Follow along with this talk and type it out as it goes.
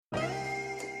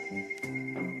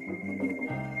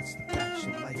It's the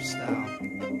Bachelor lifestyle.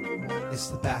 It's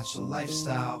the Bachelor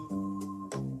lifestyle.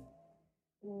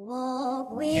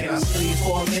 Can I sleep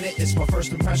for a minute? It's my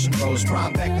first impression, bros.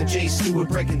 Prime back to Jay Stewart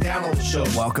breaking down all the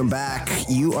shows. Welcome back.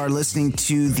 You are listening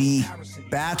to the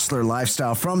Bachelor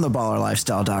Lifestyle from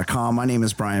theballerlifestyle.com. My name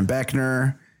is Brian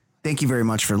Beckner. Thank you very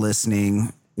much for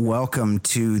listening. Welcome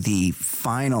to the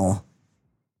final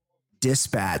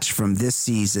dispatch from this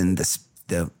season.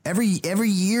 Every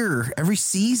year, every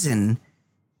season,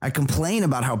 I complain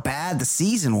about how bad the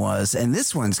season was, and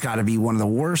this one's got to be one of the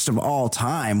worst of all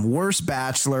time. Worst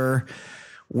Bachelor,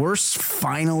 worst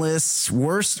finalists,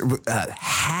 worst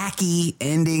hacky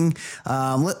ending.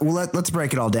 Let's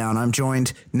break it all down. I'm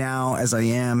joined now, as I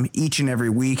am each and every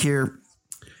week here,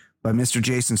 by Mr.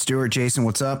 Jason Stewart. Jason,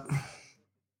 what's up?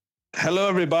 Hello,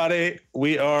 everybody.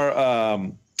 We are,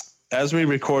 as we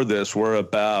record this, we're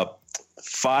about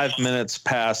 5 minutes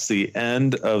past the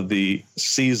end of the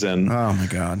season. Oh my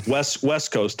God.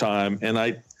 West Coast time. And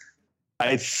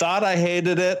I thought I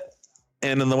hated it.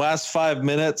 And in the last 5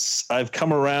 minutes, I've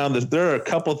come around. There are a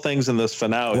couple of things in this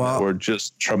finale that were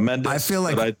just tremendous. I feel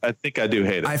like I think I do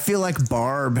hate it. I feel like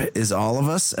Barb is all of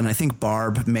us, and I think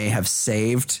Barb may have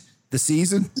saved the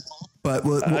season. But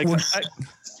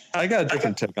I got a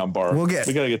different take on Barb. We got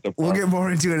to get to Barb. We'll get more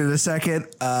into it in a second.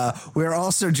 We're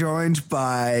also joined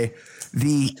by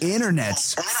the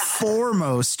internet's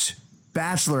foremost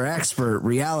Bachelor expert,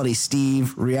 Reality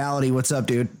Steve. Reality, what's up,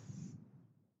 dude?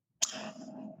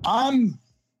 I'm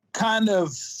kind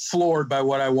of floored by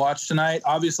what I watched tonight.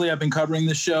 Obviously, I've been covering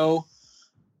the show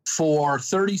for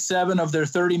 37 of their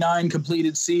 39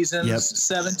 completed seasons,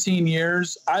 17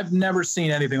 years. I've never seen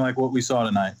anything like what we saw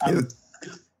tonight.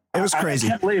 It was crazy.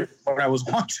 I can't believe what I was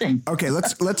watching. Okay,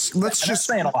 let's just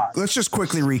saying a lot. Let's just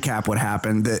quickly recap what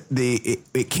happened.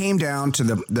 It came down to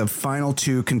the final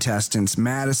two contestants,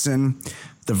 Madison,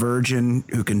 the virgin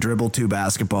who can dribble two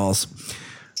basketballs,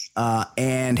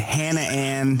 and Hannah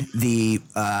Ann, the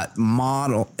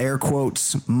model, air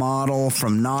quotes, model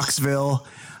from Knoxville.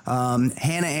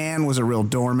 Hannah Ann was a real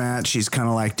doormat. She's kind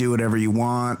of like, do whatever you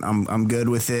want. I'm good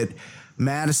with it.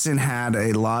 Madison had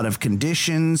a lot of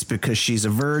conditions because she's a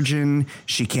virgin.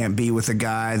 She can't be with a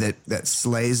guy that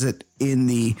slays it in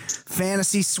the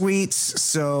fantasy suites.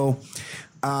 So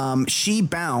she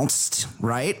bounced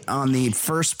right on the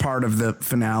first part of the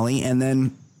finale. And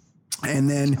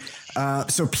then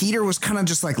so Peter was kind of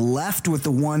just like left with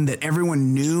the one that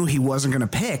everyone knew he wasn't going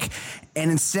to pick. And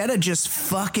instead of just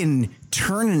fucking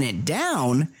turning it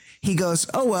down, he goes,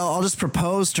 oh, well, I'll just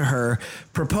proposes to her.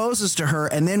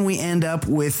 And then we end up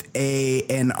with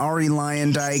an Ari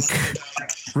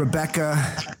Lyondike,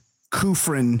 Rebecca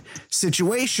Kufrin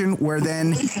situation where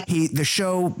then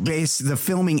the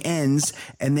filming ends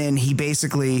and then he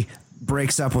basically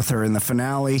breaks up with her in the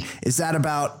finale. Does that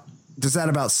about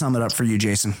sum it up for you,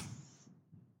 Jason?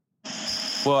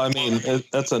 Well, I mean,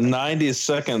 that's a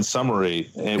 90-second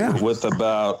summary with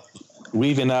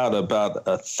weaving out about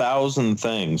 1,000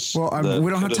 things. Well,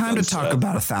 we don't have time to talk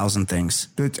about 1,000 things.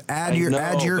 But add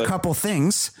your couple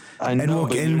things, and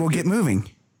we'll get moving.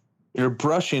 You're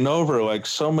brushing over like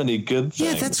so many good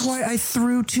things. Yeah, that's why I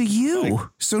threw to you.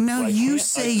 So now you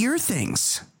say your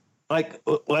things. Like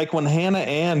when Hannah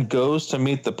Ann goes to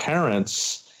meet the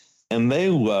parents, and they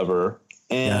love her,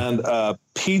 and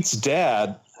Pete's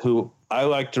dad, who I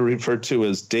like to refer to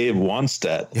as Dave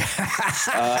Wanstead.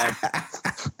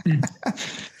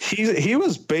 He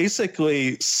was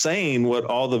basically saying what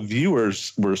all the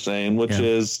viewers were saying, which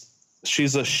is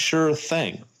she's a sure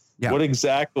thing. Yeah. What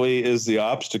exactly is the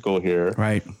obstacle here?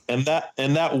 Right. And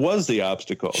that was the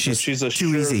obstacle. She's a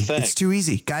too sure easy. thing. It's too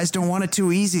easy. Guys don't want it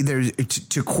too easy. There's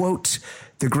to quote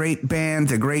the great band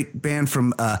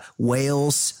from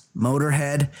Wales,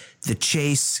 Motorhead, the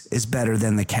chase is better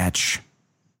than the catch.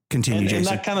 Continue,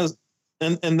 Jason.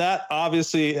 And that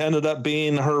obviously ended up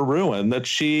being her ruin, that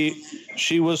she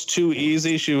was too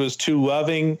easy. She was too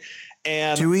loving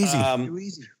and too easy.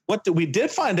 What we did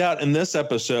find out in this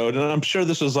episode, and I'm sure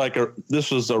this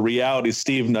was a reality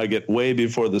Steve nugget way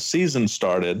before the season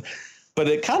started, but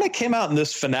it kind of came out in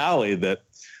this finale that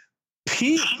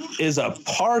Pete is a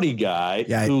party guy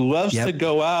who loves to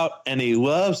go out and he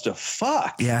loves to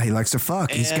fuck. Yeah, he likes to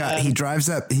fuck. He drives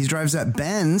that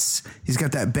Benz. He's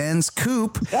got that Benz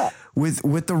coupe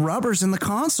with the rubbers in the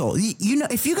console. You know,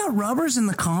 if you got rubbers in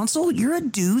the console, you're a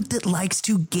dude that likes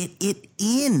to get it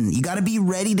in. You got to be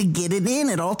ready to get it in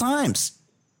at all times.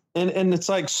 And it's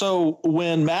like, so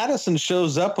when Madison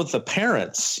shows up with the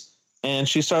parents and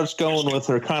she starts going with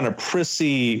her kind of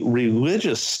prissy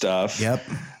religious stuff. Yep.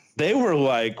 They were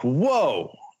like,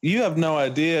 whoa, you have no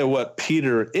idea what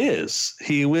Peter is.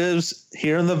 He lives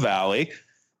here in the valley.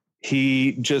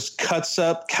 he just cuts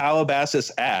up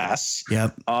Calabasas' ass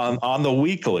on the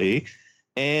weekly,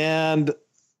 and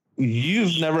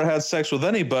you've never had sex with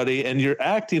anybody, and you're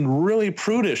acting really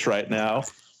prudish right now.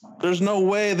 There's no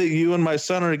way that you and my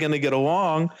son are going to get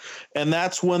along. And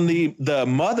that's when the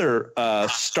mother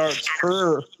starts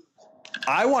her,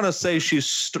 I want to say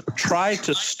she's tried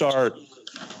to start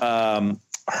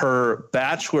her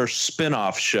Bachelor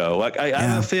spinoff show. Like I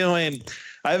have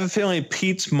a feeling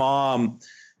Pete's mom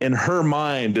in her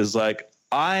mind is like,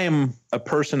 I'm a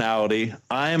personality.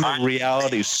 I'm a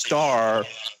reality star.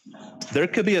 There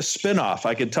could be a spinoff.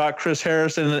 I could talk Chris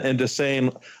Harrison into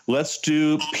saying, let's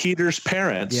do Peter's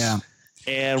parents. Yeah.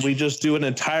 And we just do an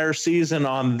entire season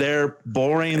on their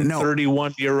boring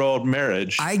 31-year-old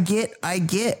marriage. I get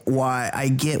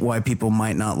why people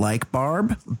might not like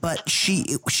Barb, but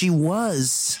she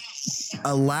was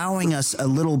allowing us a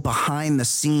little behind the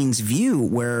scenes view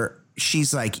where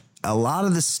she's like, a lot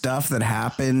of the stuff that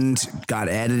happened got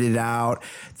edited out.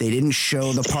 They didn't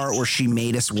show the part where she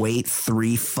made us wait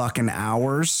 3 fucking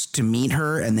hours to meet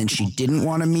her, and then she didn't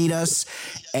want to meet us.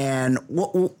 And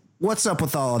what's up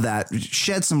with all of that?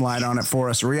 Shed some light on it for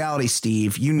us. Reality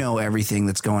Steve, you know everything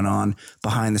that's going on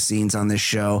behind the scenes on this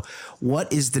show.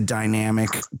 What is the dynamic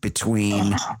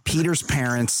between Peter's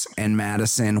parents and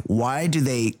Madison? Why do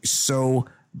they so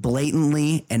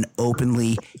blatantly and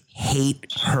openly hate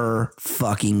her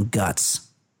fucking guts?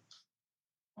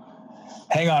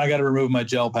 Hang on, I got to remove my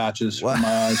gel patches from my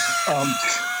eyes.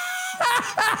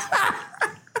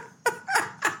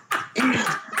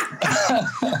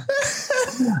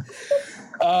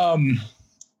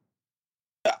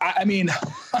 I mean,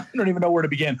 I don't even know where to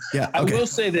begin. Yeah, okay.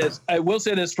 I will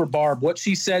say this for Barb. What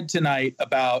she said tonight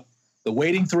about the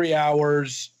waiting 3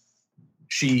 hours.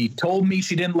 She told me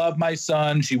she didn't love my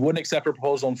son. She wouldn't accept her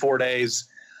proposal in 4 days.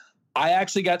 I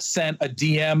actually got sent a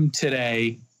DM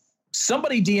today.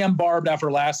 Somebody DM'd Barb after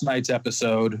last night's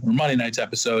episode or Monday night's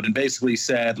episode and basically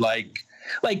said like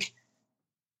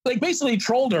basically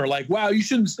trolled her like, wow, you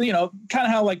shouldn't, kind of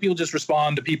how like people just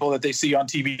respond to people that they see on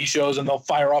TV shows and they'll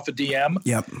fire off a DM.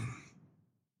 Yep.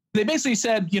 They basically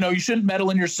said, you shouldn't meddle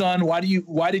in your son. Why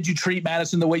did you treat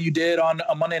Madison the way you did on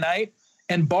a Monday night?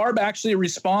 And Barb actually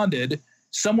responded.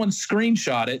 Someone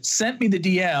screenshot it, sent me the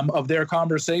DM of their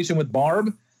conversation with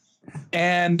Barb,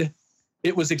 and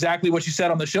it was exactly what she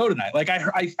said on the show tonight. Like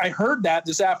I heard that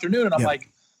this afternoon, and I'm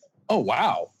like, oh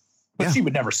wow, but she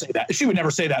would never say that. She would never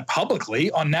say that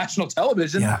publicly on national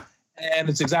television. Yeah. And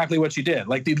it's exactly what she did.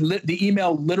 Like the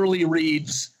email literally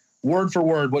reads word for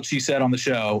word what she said on the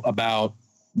show about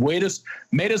made us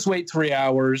wait 3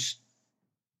 hours,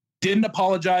 didn't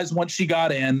apologize once she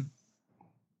got in.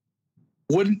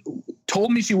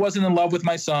 Told me she wasn't in love with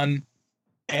my son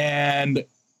and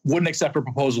wouldn't accept her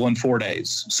proposal in 4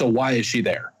 days. So why is she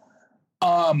there?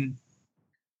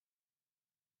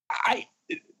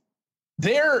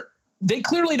 They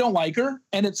clearly don't like her,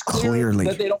 and it's clear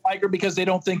that they don't like her because they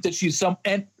don't think that she's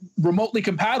remotely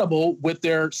compatible with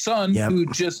their son who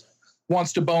just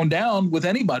wants to bone down with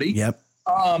anybody. Yep.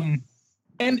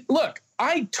 And look,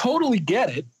 I totally get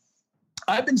it.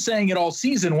 I've been saying it all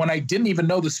season when I didn't even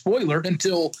know the spoiler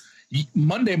until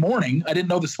Monday morning. I didn't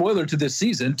know the spoiler to this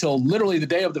season until literally the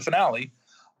day of the finale.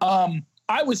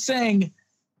 I was saying,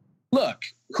 look,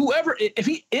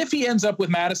 if he ends up with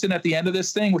Madison at the end of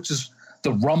this thing, which is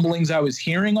the rumblings I was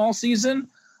hearing all season,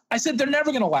 I said they're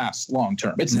never going to last long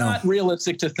term. It's not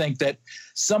realistic to think that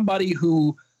somebody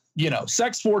who,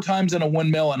 sex 4 times in a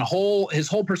windmill and his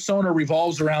whole persona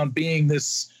revolves around being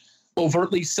this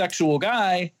overtly sexual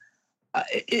guy.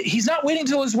 He's not waiting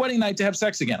till his wedding night to have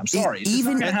sex again. I'm sorry.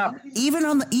 Even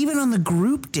on the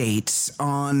group dates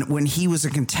on when he was a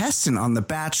contestant on The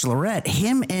Bachelorette,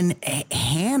 him and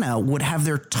Hannah would have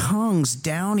their tongues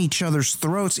down each other's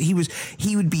throats. He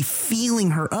would be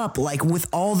feeling her up like with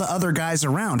all the other guys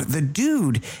around. The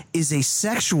dude is a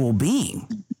sexual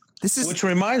being. Which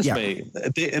reminds me,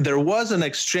 there was an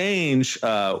exchange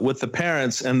with the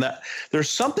parents, and that there's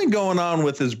something going on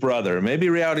with his brother. Maybe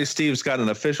Reality Steve's got an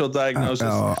official diagnosis.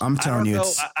 I'm telling you,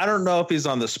 I don't know if he's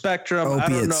on the spectrum. Opiates. I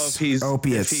don't know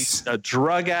if he's a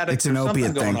drug addict. It's an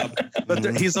opiate thing.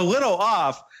 But he's a little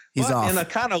off. He's off in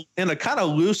a kind of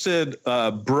lucid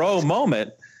bro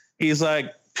moment. He's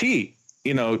like, Pete,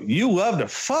 you love to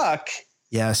fuck.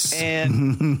 Yes.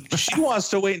 And she wants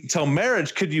to wait until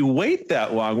marriage. Could you wait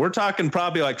that long? We're talking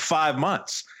probably like 5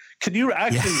 months. Could you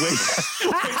actually wait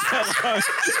that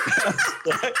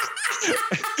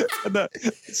long?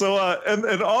 So,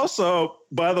 and also,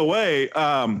 by the way,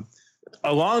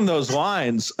 along those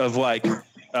lines of like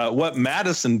what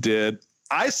Madison did,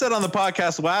 I said on the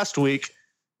podcast last week,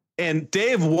 and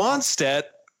Dave Wanstead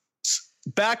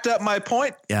backed up my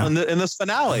point in this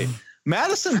finale.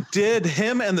 Madison did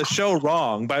him and the show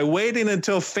wrong by waiting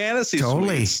until Fantasy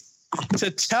Suites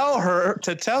to tell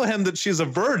him that she's a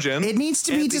virgin. It needs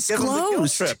to be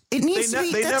disclosed. It needs to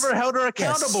be. They never held her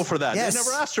accountable for that. Yes. They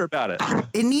never asked her about it.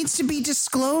 It needs to be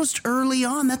disclosed early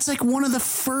on. That's like one of the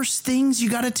first things you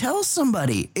got to tell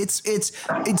somebody. It's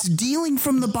dealing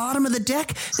from the bottom of the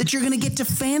deck that you're going to get to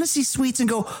Fantasy Suites and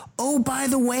go, oh, by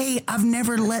the way, I've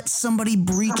never let somebody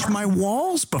breach my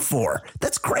walls before.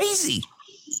 That's crazy.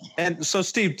 And so,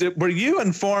 Steve, were you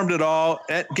informed at all?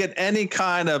 Get any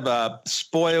kind of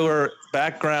spoiler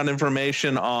background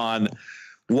information on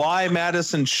why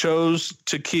Madison chose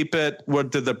to keep it?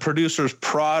 What did the producers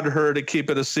prod her to keep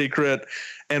it a secret?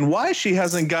 And why she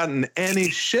hasn't gotten any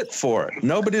shit for it?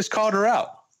 Nobody's called her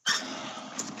out.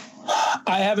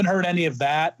 I haven't heard any of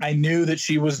that. I knew that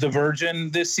she was the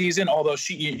virgin this season, although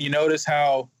you notice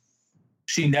how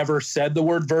she never said the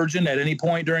word virgin at any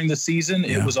point during the season.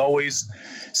 Yeah. It was always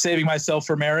saving myself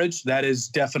for marriage. That is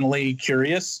definitely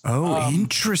curious. Oh,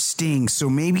 interesting. So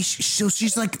maybe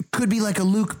she's like, could be like a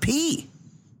Luke P.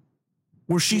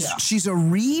 Where she's a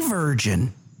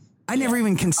re-virgin. I never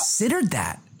even considered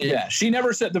that. Yeah, she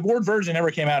never said the word virgin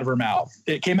never came out of her mouth.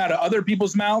 It came out of other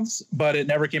people's mouths, but it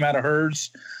never came out of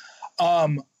hers.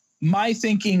 My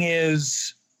thinking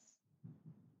is,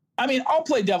 I mean, I'll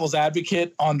play devil's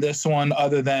advocate on this one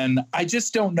other than I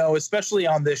just don't know, especially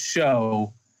on this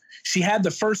show. She had the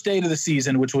first date of the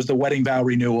season, which was the wedding vow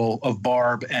renewal of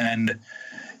Barb and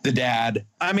the dad.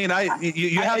 I mean,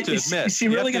 you have to admit. Is she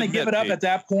really going to give it up at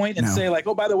that point and say like,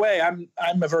 oh, by the way,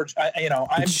 I'm a virgin,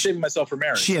 I'm saving myself for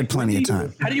marriage. She had plenty of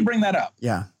time. How do you bring that up?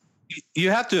 Yeah.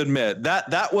 You have to admit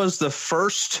that was the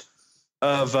first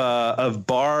of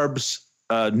Barb's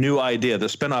new idea, the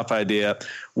spinoff idea,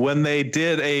 when they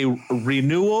did a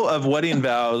renewal of wedding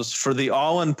vows for the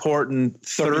all-important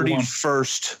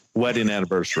 31st wedding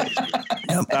anniversary.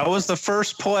 That was the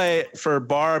first play for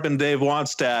Barb and Dave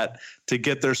Wannstedt to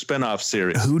get their spinoff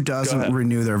series. Who doesn't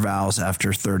renew their vows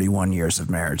after 31 years of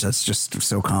marriage? That's just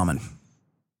so common.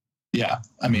 Yeah.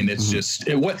 I mean, it's just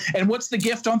what's the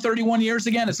gift on 31 years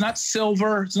again? It's not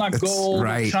silver. It's not gold,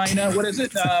 right. China. What is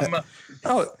it?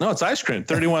 Oh, no, it's ice cream.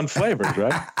 31 flavors,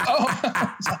 right?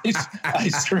 Oh,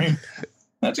 ice cream.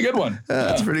 That's a good one.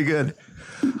 That's pretty good.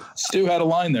 Stu had a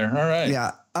line there. All right.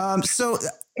 Yeah. So,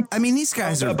 I mean, these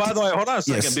guys are. By the way, hold on a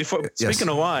second. Speaking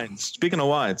of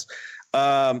wines,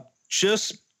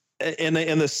 just in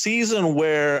the season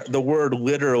where the word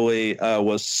literally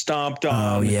was stomped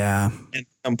on. Oh, yeah. And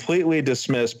completely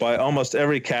dismissed by almost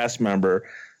every cast member.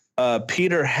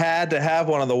 Peter had to have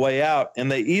one on the way out,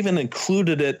 and they even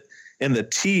included it in the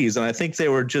tease. And I think they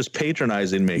were just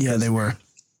patronizing me. Yeah, they were.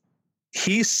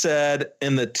 He said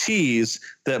in the tease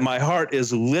that my heart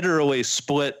is literally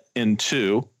split in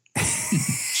two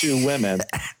women.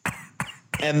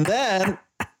 And then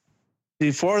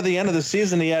before the end of the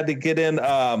season, he had to get in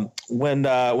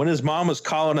when his mom was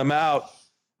calling him out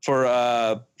for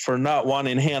not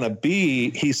wanting Hannah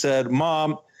B. He said,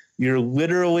 "Mom, you're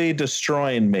literally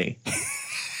destroying me."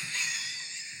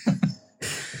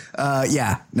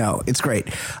 Yeah, no, it's great.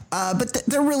 But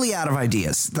they're really out of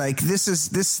ideas. Like they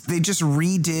just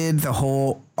redid the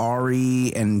whole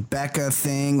Ari and Becca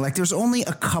thing. Like there's only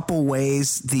a couple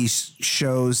ways these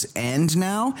shows end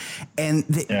now. And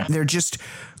they're just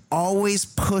always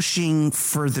pushing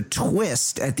for the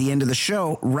twist at the end of the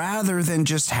show rather than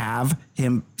just have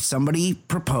somebody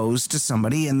propose to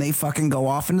somebody and they fucking go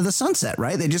off into the sunset,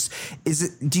 right?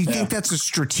 Do you think that's a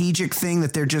strategic thing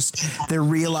that they're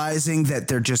realizing that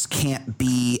there just can't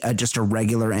be just a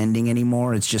regular ending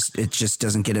anymore? It just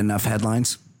doesn't get enough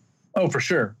headlines. Oh, for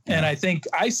sure. Yeah. And I think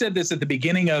I said this at the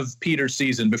beginning of Peter's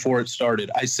season before it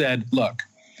started. I said, look,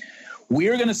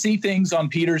 we're going to see things on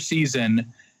Peter's season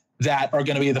that are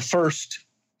going to be the first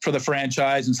for the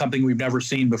franchise and something we've never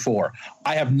seen before.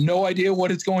 I have no idea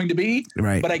what it's going to be,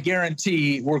 right, but I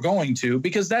guarantee we're going to,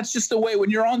 because that's just the way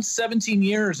when you're on 17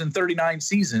 years and 39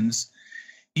 seasons,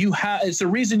 it's the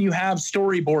reason you have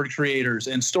storyboard creators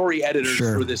and story editors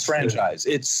for this franchise.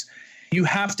 You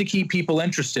have to keep people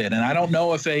interested. And I don't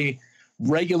know if a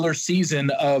regular season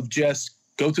of just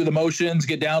go through the motions,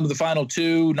 get down to the final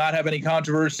two, not have any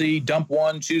controversy, dump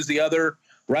one, choose the other,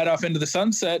 right off into the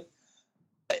sunset.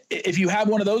 If you have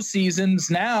one of those seasons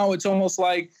now, it's almost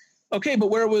like, okay, but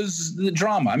where was the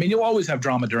drama? I mean, you'll always have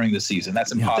drama during the season.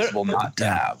 That's impossible not to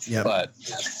have. Yep. But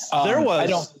there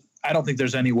was. I don't think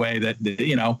there's any way that,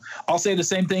 I'll say the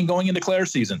same thing going into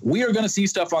Claire's season. We are going to see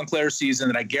stuff on Claire's season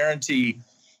that I guarantee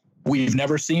we've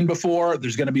never seen before.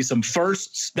 There's going to be some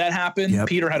firsts that happen. Yep.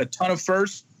 Peter had a ton of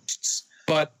firsts,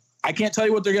 but I can't tell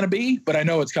you what they're going to be, but I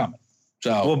know it's coming.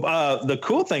 So, well, the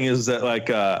cool thing is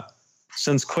that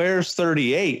since Claire's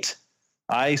 38,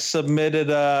 I submitted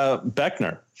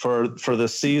Beckner for the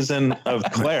season of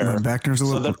Claire. Beckner's a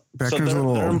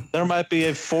little old. There might be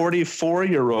a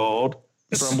 44-year-old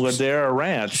from Ladera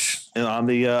Ranch on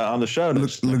the show.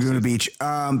 Laguna Beach.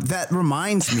 That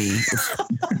reminds me,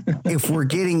 if we're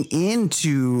getting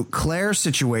into Claire's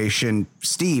situation,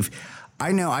 Steve,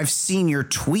 I know I've seen your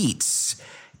tweets.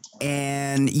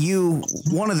 And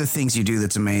one of the things you do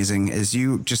that's amazing is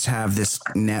you just have this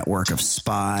network of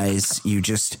spies. You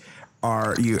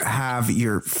have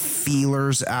your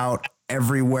feelers out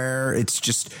everywhere. It's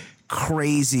just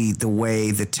crazy the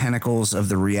way the tentacles of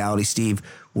the Reality Steve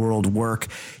world work.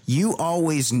 You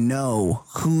always know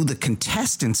who the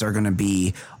contestants are going to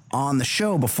be on the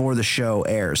show before the show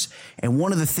airs. And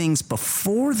one of the things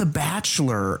before the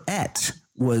Bachelorette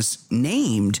was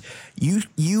named,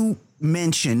 you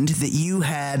mentioned that you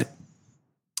had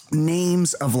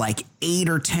names of like 8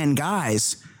 or 10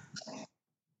 guys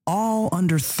all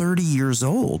under 30 years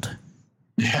old.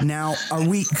 Yeah. Now,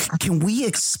 can we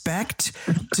expect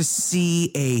to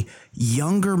see a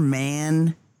younger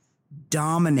man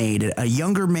dominated, a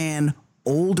younger man,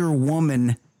 older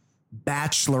woman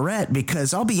Bachelorette?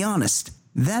 Because I'll be honest,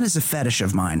 that is a fetish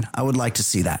of mine. I would like to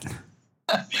see that.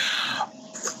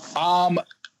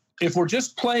 If we're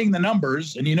just playing the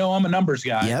numbers, and I'm a numbers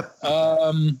guy. Yep.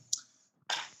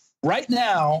 Right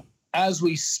now, as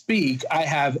we speak, I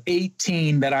have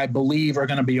 18 that I believe are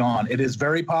going to be on. It is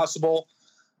very possible.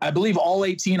 I believe all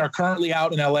 18 are currently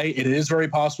out in LA. It is very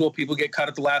possible people get cut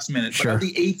at the last minute. Sure. But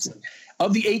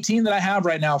of the 18 that I have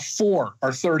right now, 4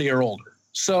 are 30 or older.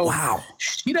 So wow.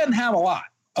 She doesn't have a lot.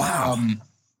 Wow.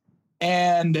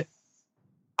 And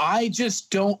I just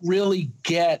don't really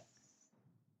get.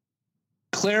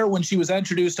 Claire, when she was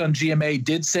introduced on GMA,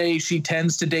 did say she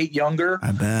tends to date younger.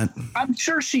 I bet. I'm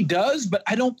sure she does, but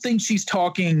I don't think she's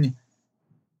talking,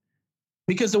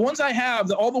 because the ones I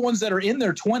have, all the ones that are in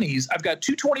their 20s, I've got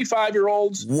 2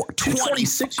 25-year-olds, 2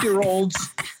 26-year-olds,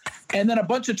 and then a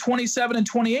bunch of 27 and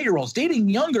 28-year-olds. Dating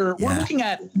younger, we're looking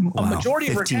at a majority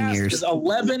of her cast is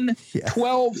 11,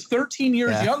 12, 13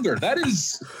 years younger. That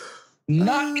is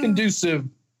not conducive.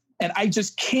 And I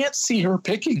just can't see her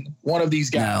picking one of these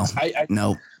guys.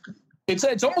 No.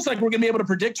 It's almost like we're going to be able to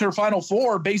predict her Final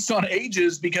Four based on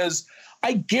ages, because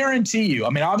I guarantee you,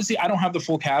 I mean, obviously I don't have the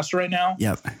full cast right now.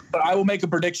 Yep. But I will make a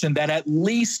prediction that at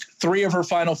least 3 of her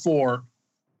Final Four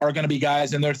are going to be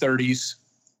guys in their 30s.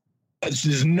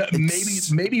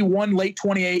 Maybe one late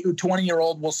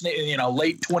 20-year-old will sneak,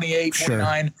 late 28,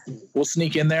 29 will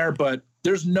sneak in there, but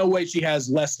there's no way she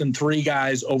has less than 3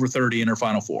 guys over 30 in her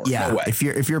Final Four. Yeah, no way.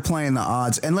 If you're playing the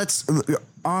odds, and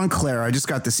on Claire, I just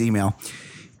got this email.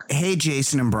 Hey,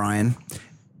 Jason and Brian,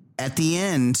 at the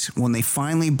end, when they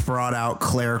finally brought out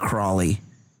Claire Crawley,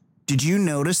 did you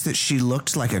notice that she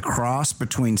looked like a cross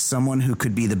between someone who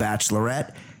could be the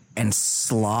Bachelorette and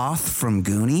Sloth from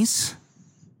Goonies?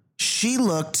 She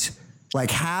looked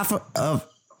like half of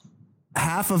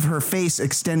her face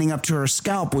extending up to her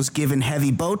scalp was given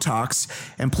heavy Botox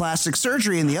and plastic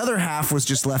surgery, and the other half was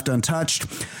just left untouched.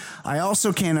 I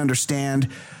also can't understand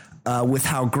with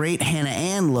how great Hannah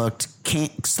Ann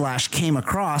came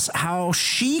across, how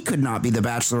she could not be the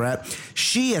Bachelorette.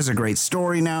 She has a great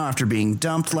story now after being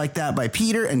dumped like that by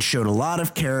Peter, and showed a lot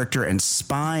of character and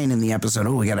spine in the episode.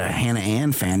 Oh, we got a Hannah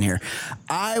Ann fan here.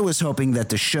 I was hoping that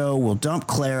the show will dump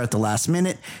Claire at the last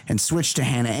minute and switch to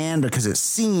Hannah Ann, because it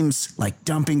seems like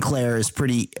dumping Claire is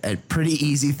a pretty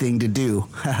easy thing to do.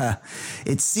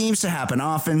 It seems to happen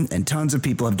often, and tons of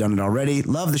people have done it already.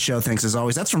 Love the show. Thanks as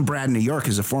always. That's from Brad in New York,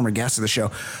 who's a former guest of the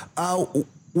show.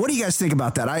 What do you guys think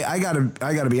about that? I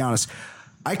gotta be honest.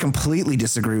 I completely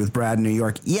disagree with Brad in New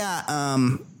York. Yeah,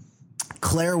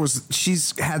 Claire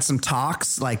she's had some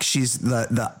talks, like she's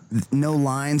the no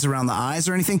lines around the eyes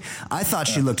or anything. I thought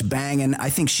she looked banging. I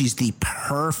think she's the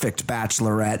perfect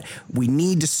Bachelorette. We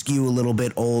need to skew a little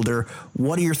bit older.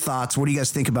 What are your thoughts? What do you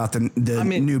guys think about the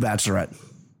new Bachelorette?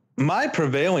 My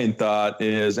prevailing thought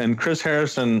is, and Chris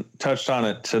Harrison touched on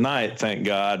it tonight, thank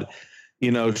God,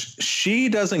 she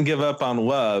doesn't give up on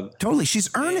love. Totally. She's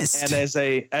earnest. And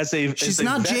she's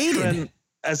not jaded.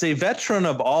 As a veteran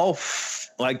of all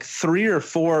 3 or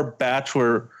 4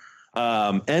 Bachelor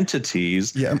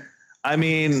entities. Yeah. I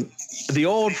mean, the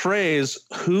old phrase,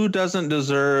 who doesn't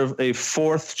deserve a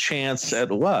 4th chance at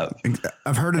love?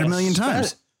 I've heard it a million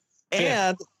times.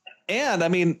 And I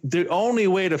mean, the only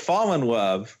way to fall in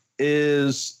love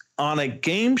is on a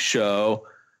game show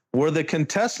where the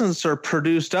contestants are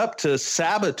produced up to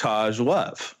sabotage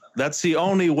love. That's the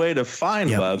only way to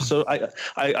find love. So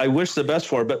I wish the best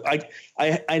for her, but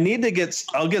I need to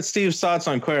I'll get Steve's thoughts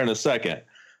on Claire in a second,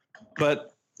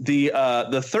 but the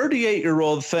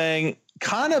 38-year-old thing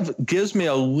kind of gives me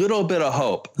a little bit of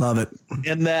hope. Love it.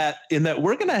 In that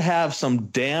we're going to have some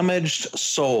damaged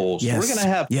souls. Yes. We're going to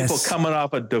have people coming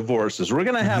off of divorces. We're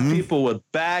going to have people with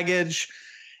baggage,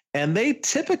 and they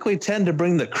typically tend to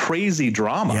bring the crazy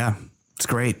drama. Yeah, it's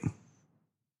great.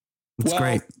 It's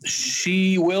great.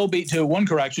 She will be, to one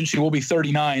correction, she will be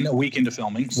 39 a week into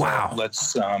filming. So wow.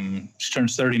 She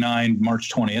turns 39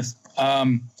 March 20th.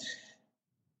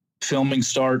 Filming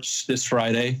starts this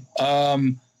Friday.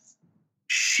 I'm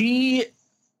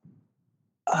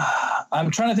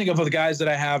trying to think of the guys that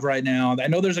I have right now. I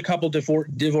know there's a couple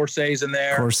divorcees in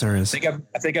there. Of course there is. I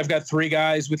think I've got 3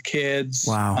 guys with kids.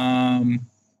 Wow.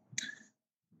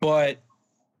 But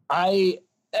I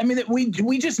mean,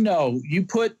 we just know you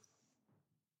put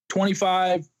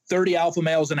 25, 30 alpha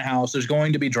males in a house, there's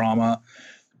going to be drama.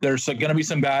 There's going to be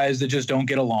some guys that just don't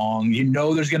get along.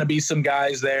 There's going to be some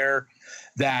guys there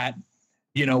that,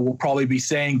 will probably be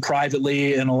saying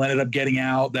privately and will end up getting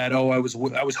out that, I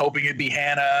was hoping it'd be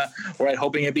Hannah, or I'm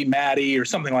hoping it'd be Maddie or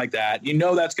something like that.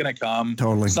 That's going to come.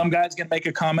 Totally. Some guy's going to make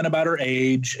a comment about her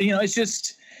age. It's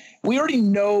just, we already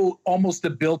know almost the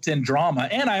built-in drama.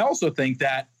 And I also think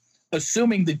that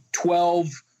assuming the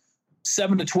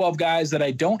 7 to 12 guys that I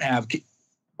don't have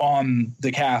on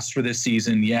the cast for this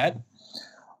season yet,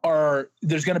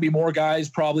 there's going to be more guys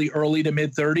probably early to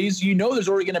mid 30s. There's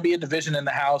already going to be a division in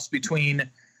the house between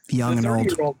young the and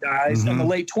 30-year-old guys and the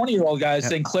late 20-year-old guys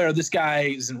saying, Claire, this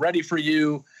guy isn't ready for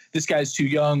you. This guy's too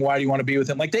young. Why do you want to be with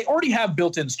him? Like, they already have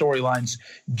built-in storylines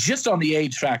just on the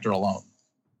age factor alone.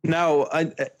 Now,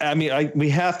 we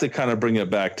have to kind of bring it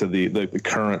back to the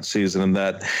current season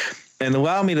and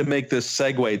allow me to make this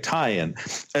segue tie-in.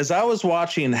 As I was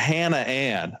watching Hannah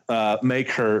Ann make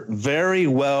her very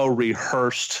well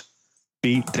rehearsed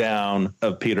beat down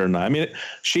of Peter and I.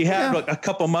 She had a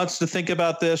couple months to think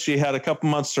about this. She had a couple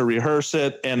months to rehearse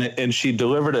it, and she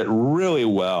delivered it really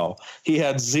well. He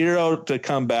had 0 to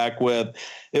come back with.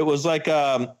 It was like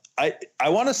I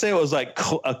want to say it was like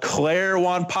a Claire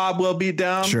Juan Pablo beat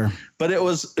down. Sure. But it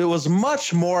was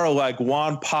much more like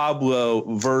Juan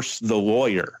Pablo versus the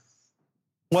lawyer.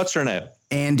 What's her name?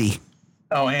 Andy.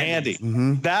 Oh, Andy.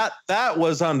 Mm-hmm. That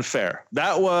was unfair.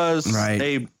 That was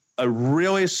a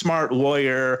really smart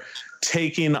lawyer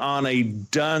taking on a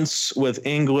dunce with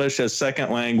English as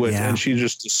second language, and she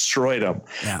just destroyed him.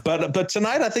 Yeah. But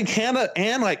tonight, I think Hannah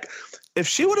Ann, if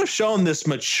she would have shown this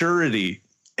maturity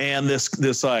and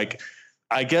this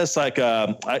I guess I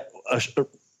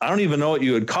don't even know what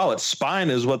you would call it. Spine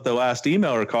is what the last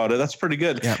emailer called it. That's pretty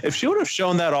good. Yeah. If she would have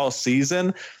shown that all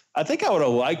season, I think I would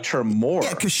have liked her more.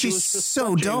 Yeah, because she's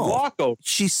so dull.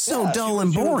 She's so dull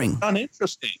and boring.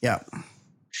 Uninteresting. Yeah.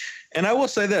 And I will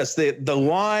say this: the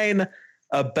line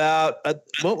about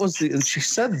what was she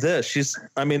said this?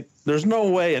 There's no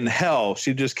way in hell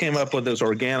she just came up with this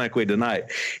organically tonight.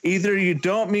 Either you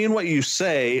don't mean what you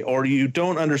say, or you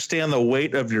don't understand the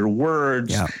weight of your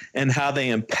words and how they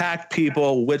impact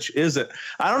people. Which is it?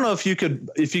 I don't know if you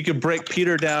could break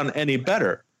Peter down any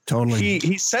better. Totally.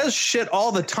 He says shit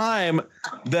all the time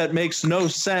that makes no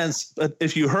sense. But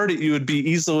if you heard it, you would be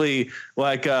easily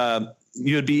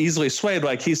swayed.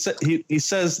 Like he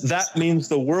says that means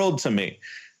the world to me,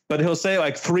 but he'll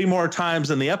say 3 more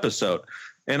times in the episode.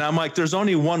 And I'm like, there's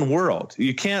only one world.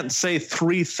 You can't say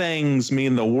 3 things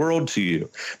mean the world to you.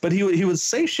 But he would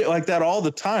say shit like that all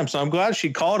the time. So I'm glad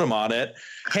she called him on it.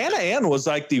 Hannah Ann was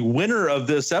like the winner of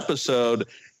this episode.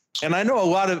 And I know a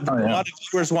lot of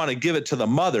viewers want to give it to the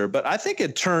mother, but I think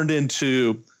it just turned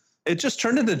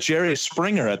into Jerry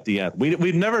Springer at the end.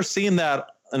 We've never seen that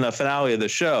in the finale of the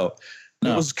show.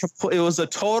 No. It was a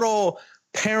total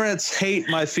parents hate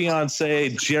my fiance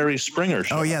Jerry Springer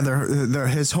show. Oh yeah,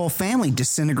 his whole family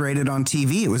disintegrated on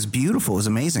TV. It was beautiful. It was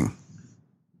amazing.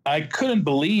 I couldn't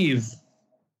believe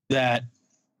that.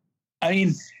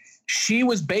 She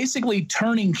was basically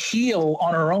turning heel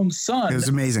on her own son. It was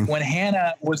amazing. When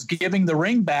Hannah was giving the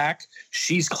ring back,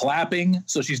 she's clapping.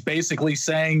 So she's basically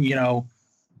saying,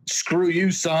 screw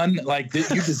you, son. Like,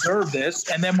 you deserve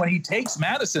this. And then when he takes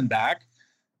Madison back,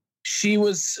 she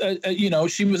was,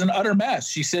 she was an utter mess.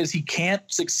 She says he can't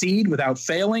succeed without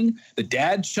failing. The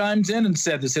dad chimes in and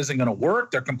said, this isn't going to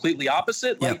work. They're completely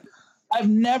opposite. Yep. Like, I've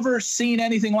never seen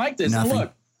anything like this. Nothing. And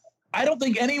look, I don't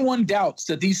think anyone doubts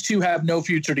that these two have no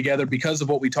future together because of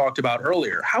what we talked about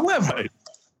earlier. However,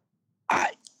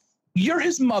 you're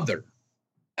his mother,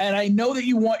 and I know that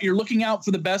you're looking out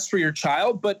for the best for your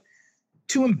child, but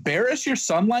to embarrass your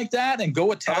son like that and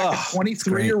go attack a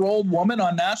 23-year-old woman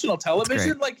on national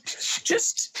television. Like,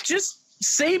 just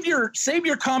save your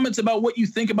comments about what you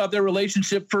think about their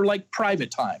relationship for like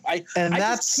private time. I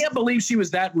just can't believe she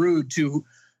was that rude to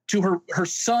her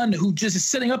son, who just is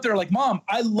sitting up there like, Mom,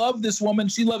 I love this woman.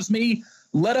 She loves me.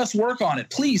 Let us work on it.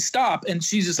 Please stop. And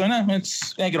she's just like, no,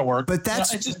 it ain't gonna work. But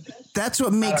that's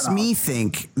what makes me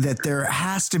think that there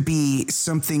has to be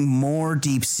something more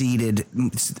deep-seated,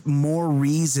 more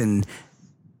reason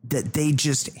that they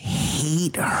just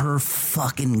hate her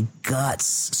fucking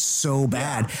guts so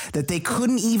bad that they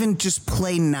couldn't even just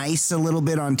play nice a little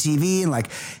bit on TV and like,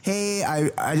 hey,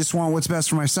 I just want what's best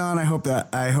for my son. I hope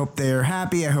they're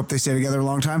happy. I hope they stay together a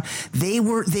long time. They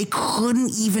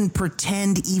couldn't even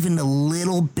pretend even a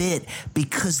little bit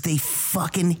because they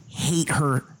fucking hate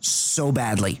her so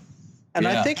badly. And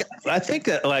I think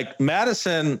that like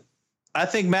Madison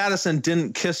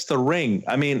didn't kiss the ring.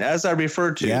 I mean, as I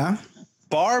referred to,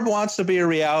 Barb wants to be a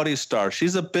reality star.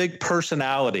 She's a big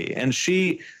personality, and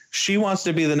she wants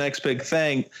to be the next big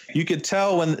thing. You could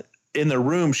tell when in the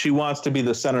room she wants to be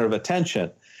the center of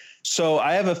attention. So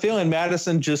I have a feeling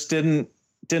Madison just didn't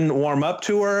warm up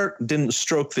to her, didn't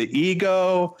stroke the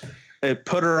ego. It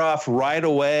put her off right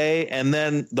away, and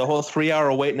then the whole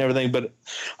 3-hour wait and everything. But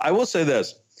I will say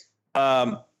this: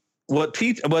 what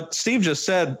Steve just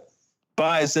said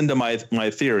buys into my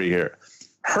theory here.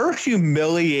 Her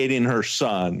humiliating her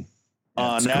son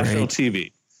on national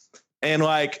TV, and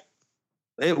like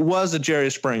it was a Jerry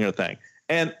Springer thing,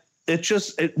 and it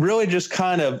really just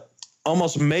kind of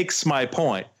almost makes my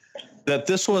point that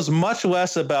this was much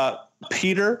less about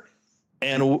Peter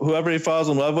and whoever he falls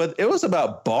in love with. It was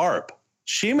about Barb.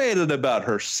 She made it about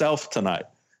herself tonight.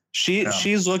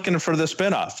 She's looking for the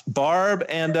spinoff. Barb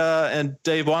and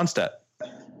Dave Wanstead.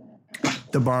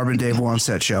 The Barb and Dave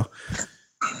Wanstead show.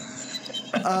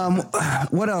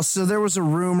 What else? So there was a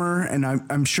rumor, and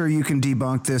I'm sure you can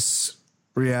debunk this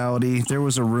reality. There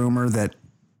was a rumor that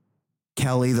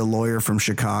Kelly, the lawyer from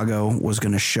Chicago, was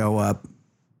going to show up.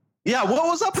 Yeah, what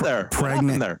was up there?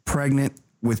 Pregnant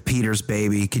with Peter's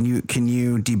baby. Can you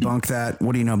debunk that?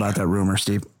 What do you know about that rumor,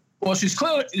 Steve? Well, she's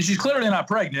clearly not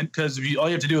pregnant, because all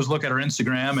you have to do is look at her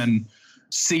Instagram and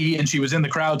see. And she was in the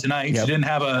crowd tonight.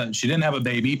 Yep. She didn't have a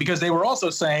baby, because they were also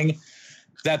saying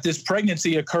that this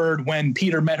pregnancy occurred when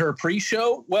Peter met her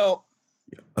pre-show. Well,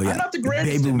 I'm not the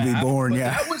greatest. Baby would be born.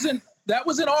 Yeah, that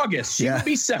was in August. She would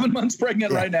be 7 months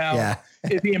pregnant right now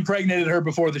if he impregnated her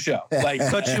before the show. Like,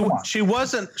 but she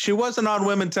wasn't on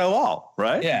Women Tell All,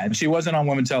 right? Yeah, and she wasn't on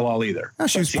Women Tell All either. No,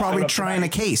 she was probably trying a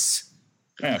case.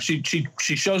 Yeah, she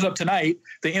shows up tonight.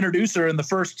 They introduce her in the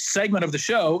first segment of the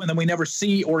show, and then we never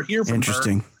see or hear from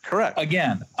her. Correct.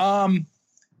 Again.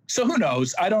 So who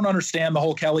knows? I don't understand the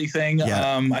whole Kelly thing.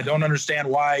 Yeah. I don't understand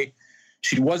why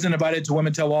she wasn't invited to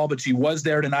Women Tell All, but she was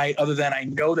there tonight. Other than I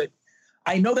know that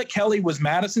Kelly was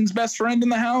Madison's best friend in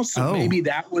the house. So maybe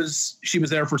she was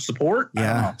there for support.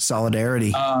 Yeah.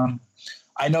 Solidarity.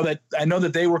 I know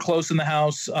that they were close in the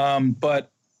house. But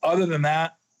other than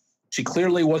that, she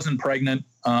clearly wasn't pregnant.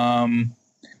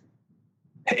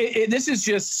 It's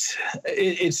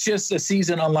just a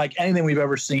season unlike anything we've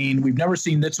ever seen. We've never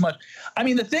seen this much. I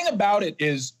mean, the thing about it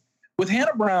is, with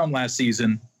Hannah Brown last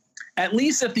season, at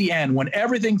least at the end, when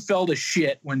everything fell to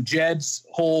shit, when Jed's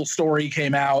whole story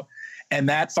came out and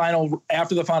that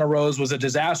after the final rose was a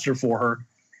disaster for her,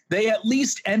 they at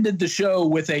least ended the show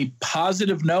with a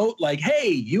positive note, like, hey,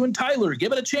 you and Tyler,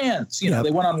 give it a chance. You know,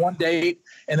 they went on one date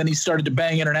and then he started to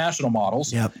bang international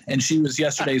models, and she was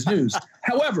yesterday's news.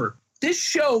 However, this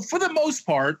show, for the most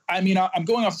part, I mean, I'm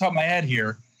going off the top of my head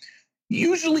here,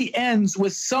 usually ends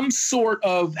with some sort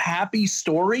of happy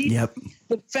story. Yep.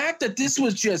 The fact that this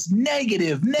was just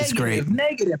negative.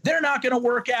 They're not going to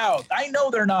work out. I know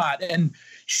they're not. And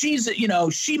she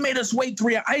made us wait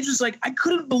 3 hours. I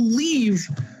couldn't believe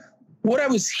what I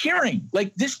was hearing.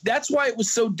 Like this, that's why it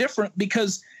was so different,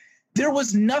 because there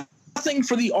was nothing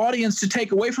for the audience to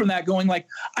take away from that going like,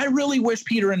 I really wish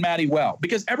Peter and Maddie well,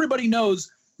 because everybody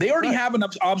knows they already have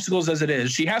enough obstacles as it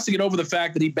is. She has to get over the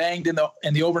fact that he banged in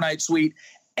the overnight suite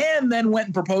and then went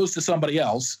and proposed to somebody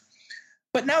else.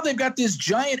 But now they've got this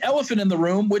giant elephant in the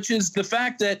room, which is the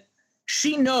fact that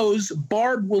she knows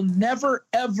Barb will never,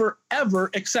 ever,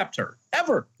 ever accept her.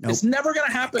 Ever. Nope. It's never going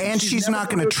to happen. And she's not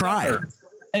going to try.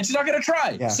 And she's not going to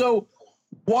try. Yeah. So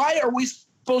why are we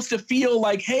supposed to feel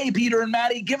like, hey, Peter and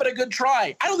Maddie, give it a good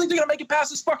try? I don't think they're going to make it past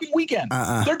this fucking weekend.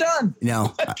 They're done.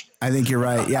 No, I think you're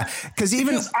right. Yeah. Because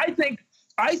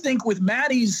I think with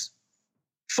Maddie's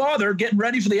father getting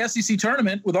ready for the SEC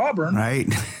tournament with Auburn.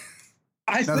 Right.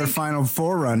 Another Final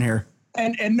Four run here.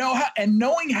 And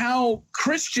knowing how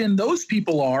Christian those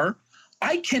people are,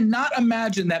 I cannot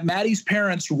imagine that Maddie's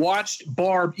parents watched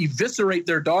Barb eviscerate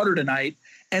their daughter tonight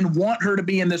and want her to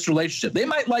be in this relationship. They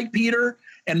might like Peter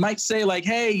and might say like,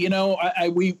 hey,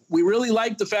 we really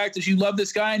like the fact that you love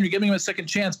this guy and you're giving him a second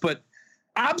chance, but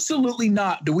absolutely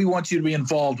not do we want you to be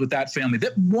involved with that family.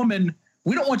 That woman,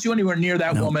 we don't want you anywhere near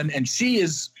that woman, and she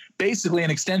is basically an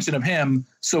extension of him,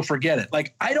 so forget it.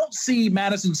 Like, I don't see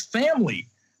Madison's family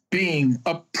being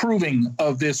approving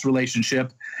of this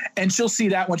relationship, and she'll see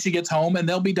that when she gets home, and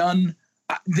they'll be done.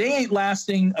 They ain't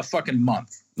lasting a fucking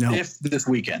month. No. If this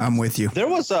weekend. I'm with you. There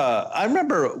was I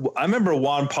remember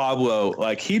Juan Pablo,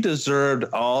 like, he deserved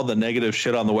all the negative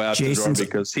shit on the way out Jason's the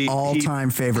door because he all-time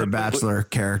favorite Bachelor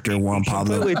character, Juan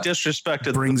Pablo. Completely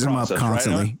disrespected brings him up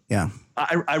constantly. Right? Yeah.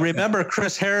 I remember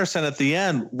Chris Harrison at the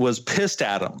end was pissed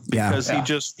at him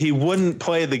because he wouldn't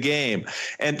play the game.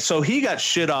 And so he got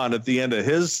shit on at the end of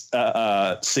his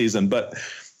season. But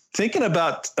thinking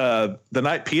about the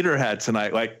night Peter had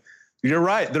tonight, like, you're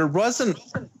right. There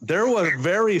were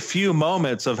very few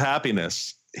moments of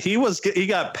happiness. He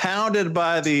got pounded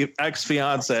by the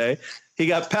ex-fiance. He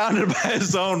got pounded by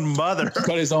his own mother.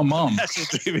 By his own mom.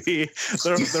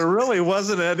 There really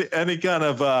wasn't any kind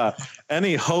of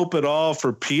any hope at all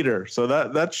for Peter. So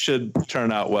that should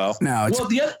turn out well. No,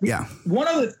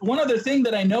 one other thing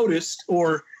that I noticed,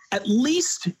 or at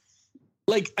least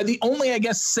like the only, I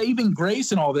guess, saving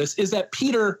grace in all this is that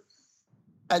Peter,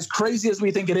 as crazy as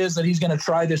we think it is that he's going to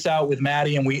try this out with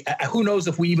Maddie, and who knows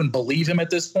if we even believe him at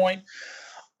this point.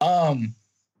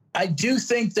 I do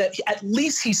think that at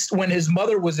least when his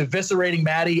mother was eviscerating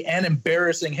Maddie and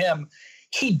embarrassing him,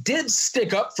 he did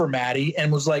stick up for Maddie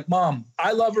and was like, Mom,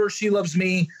 I love her. She loves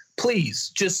me. Please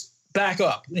just back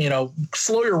up,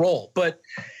 slow your roll. But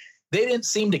they didn't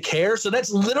seem to care. So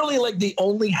that's literally like the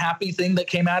only happy thing that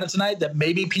came out of tonight that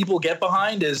maybe people get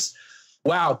behind is,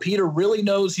 wow, Peter really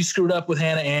knows he screwed up with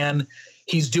Hannah Ann.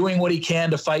 He's doing what he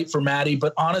can to fight for Maddie.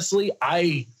 But honestly,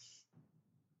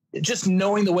 just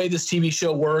knowing the way this TV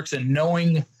show works and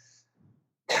knowing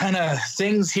kind of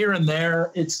things here and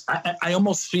there, I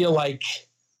almost feel like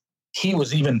he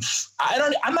was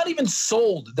I'm not even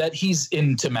sold that he's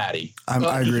into Maddie.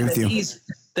 I agree with you.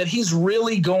 That he's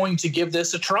really going to give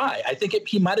this a try. I think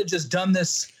he might have just done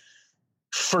this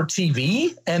for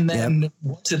TV, and then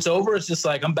once it's over, it's just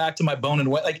like, I'm back to my bone and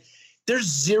wet. Like, there's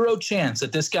zero chance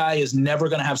that this guy is never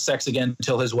going to have sex again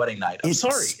until his wedding night. I'm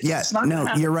sorry. It's not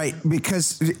no, you're right.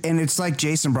 Because, and it's like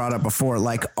Jason brought up before,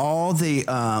 like all the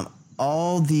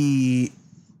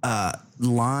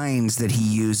lines that he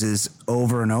uses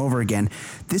over and over again.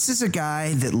 This is a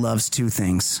guy that loves two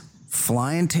things: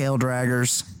 flying tail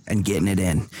draggers and getting it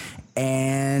in.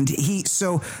 And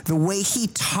so the way he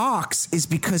talks is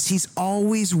because he's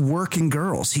always working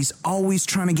girls. He's always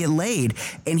trying to get laid.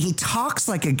 And he talks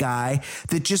like a guy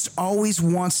that just always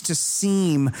wants to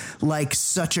seem like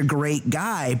such a great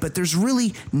guy, but there's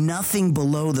really nothing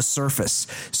below the surface.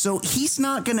 So he's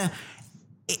going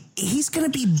to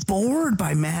be bored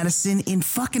by Madison in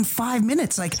fucking 5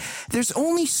 minutes. Like, there's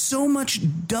only so much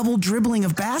double dribbling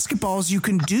of basketballs you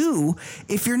can do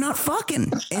if you're not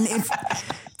fucking. And if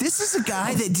this is a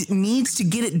guy that needs to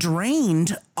get it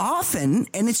drained often,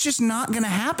 and it's just not going to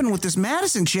happen with this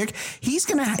Madison chick. He's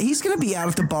going to be out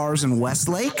at the bars in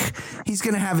Westlake. He's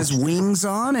going to have his wings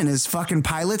on and his fucking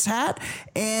pilot's hat,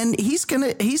 and he's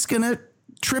going to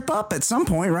trip up at some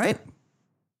point, right?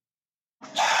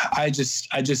 I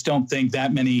just don't think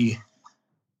that many,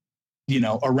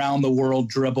 around the world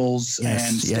dribbles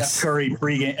and Steph Curry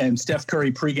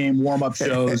pregame warm-up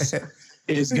shows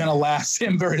is going to last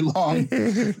him very long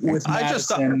with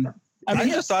Madison.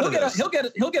 He'll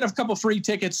get a couple free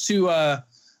tickets to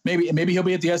maybe he'll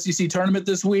be at the SEC tournament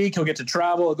this week. He'll get to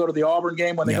travel. He'll go to the Auburn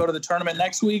game when they go to the tournament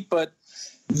next week. But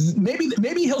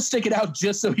maybe he'll stick it out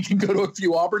just so he can go to a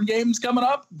few Auburn games coming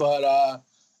up. But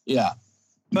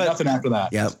But nothing after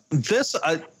that. Yeah. This,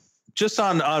 just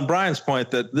on Brian's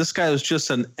point, that this guy is just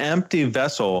an empty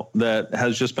vessel that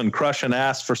has just been crushing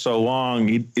ass for so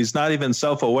long. He's not even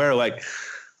self-aware. Like,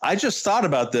 I just thought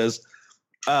about this.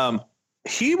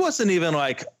 He wasn't even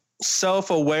like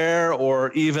self-aware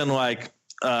or even like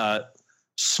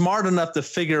smart enough to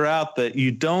figure out that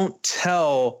you don't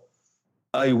tell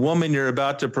a woman you're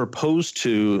about to propose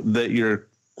to that your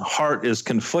heart is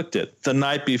conflicted the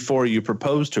night before you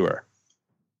propose to her.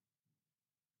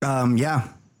 Yeah.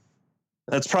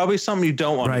 That's probably something you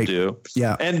don't want to do.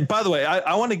 Yeah. And by the way,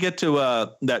 I want to get to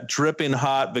that dripping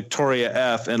hot Victoria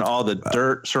F and all the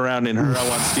dirt surrounding her. I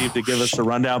want Steve to give us a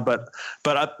rundown. But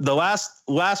the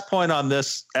last point on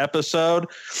this episode,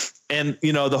 and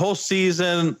the whole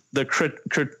season, the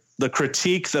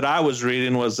critique that I was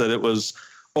reading was that it was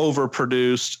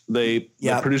overproduced. The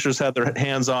producers had their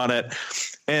hands on it.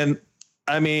 And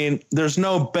I mean, there's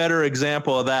no better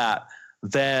example of that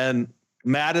than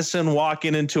Madison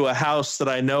walking into a house that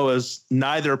I know is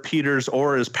neither Peter's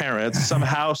or his parents, some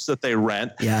house that they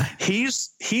rent. Yeah.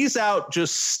 He's out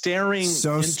just staring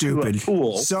into a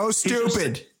pool. So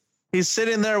stupid. He's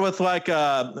sitting there with like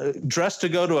dressed to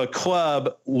go to a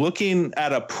club looking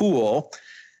at a pool.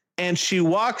 And she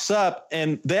walks up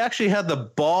and they actually had the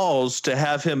balls to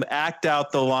have him act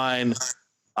out the line,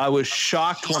 "I was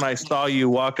shocked when I saw you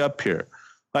walk up here."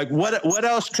 Like what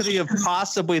else could he have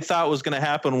possibly thought was going to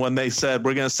happen when they said,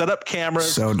 "We're going to set up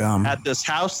cameras at this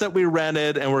house that we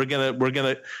rented and we're going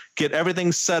to get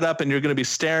everything set up and you're going to be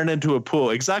staring into a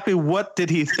pool." Exactly what did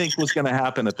he think was going to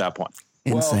happen at that point?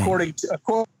 Insane.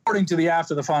 Well, according to the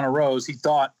After the Final Rose, he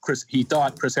thought Chris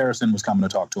Harrison was coming to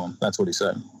talk to him. That's what he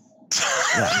said.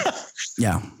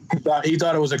 Yeah. He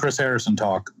thought it was a Chris Harrison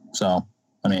talk. So,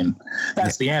 I mean,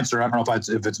 that's the answer. I don't know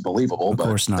if it's believable, but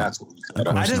course not. That's what he said.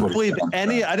 I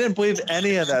didn't believe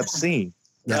any of that scene.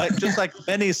 Yeah. Just like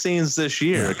many scenes this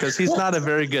year, because he's not a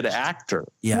very good actor.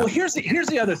 Yeah. Well, here's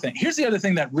the other thing. Here's the other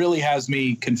thing that really has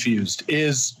me confused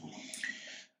is,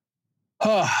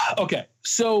 okay,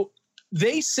 so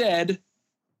they said,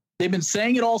 they've been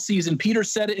saying it all season. Peter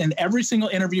said it in every single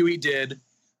interview he did.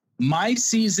 My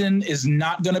season is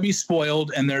not going to be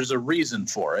spoiled, and there's a reason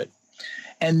for it.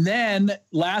 And then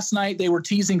last night they were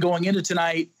teasing going into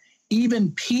tonight,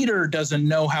 even Peter doesn't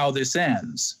know how this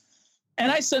ends.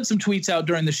 And I sent some tweets out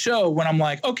during the show when I'm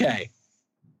like, okay,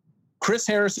 Chris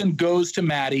Harrison goes to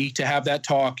Maddie to have that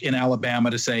talk in Alabama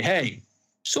to say, hey,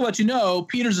 just to let you know,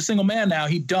 Peter's a single man now.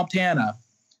 He dumped Hannah.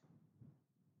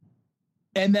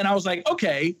 And then I was like,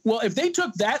 okay, well, if they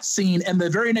took that scene and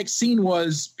the very next scene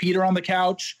was Peter on the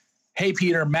couch, hey,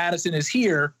 Peter, Madison is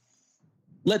here.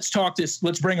 Let's talk this.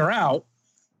 Let's bring her out.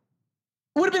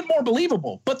 It would have been more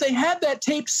believable. But they had that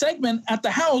taped segment at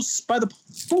the house by the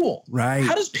pool. Right.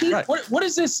 How does Peter, what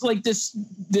is this, like this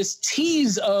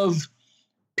tease of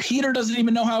Peter doesn't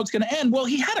even know how it's going to end? Well,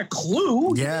 he had a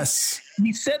clue. Yes.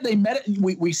 He said they met it.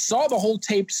 We saw the whole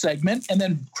taped segment. And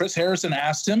then Chris Harrison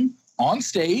asked him on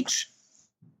stage,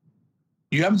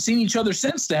 you haven't seen each other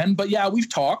since then, but yeah, we've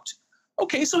talked.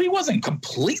 Okay, so he wasn't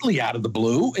completely out of the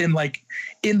blue and like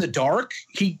in the dark.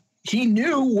 He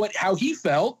knew how he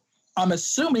felt. I'm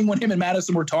assuming when him and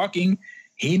Madison were talking,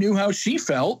 he knew how she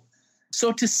felt.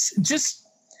 So to just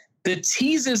the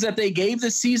teases that they gave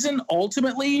this season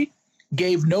ultimately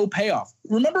gave no payoff.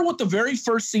 Remember what the very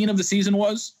first scene of the season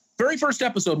was? Very first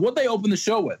episode, what they opened the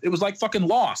show with? It was like fucking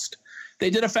Lost. They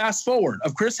did a fast forward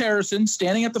of Chris Harrison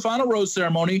standing at the final rose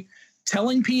ceremony,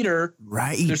 telling Peter,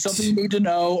 right, there's something you need to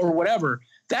know or whatever.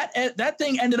 That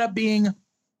thing ended up being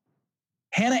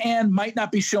Hannah Ann might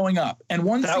not be showing up. And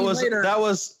later, that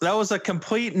was a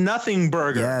complete nothing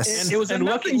burger. Yes. It was a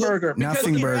nothing burger.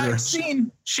 Nothing burger.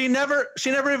 She never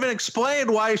even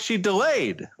explained why she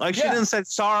delayed. Like she didn't say,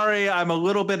 sorry, I'm a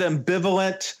little bit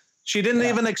ambivalent. She didn't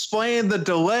even explain the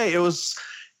delay.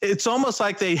 It's almost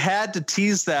like they had to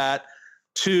tease that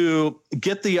to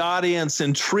get the audience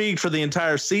intrigued for the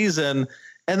entire season.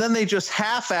 And then they just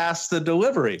half-assed the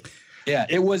delivery. Yeah,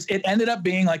 it ended up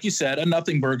being, like you said, a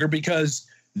nothing burger, because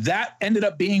that ended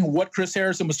up being what Chris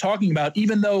Harrison was talking about,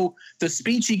 even though the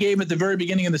speech he gave at the very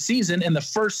beginning of the season and the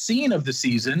first scene of the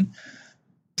season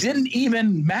didn't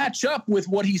even match up with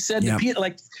what he said to Peter.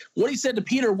 Like what he said to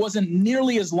Peter wasn't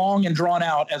nearly as long and drawn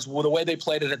out as the way they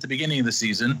played it at the beginning of the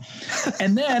season.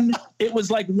 And then it was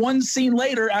like one scene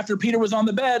later after Peter was on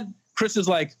the bed, Chris is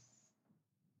like,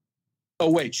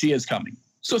 oh, wait, she is coming.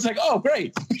 So it's like, oh,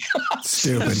 great.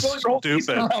 Stupid.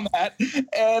 Stupid. Around that.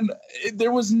 And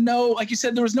there was no, like you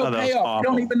said, there was no payoff. You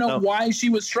don't even know why she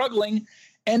was struggling.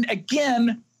 And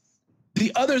again,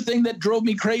 the other thing that drove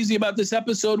me crazy about this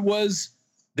episode was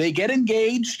they get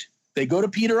engaged. They go to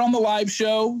Peter on the live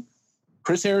show.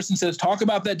 Chris Harrison says, talk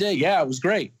about that day. Yeah, it was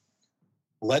great.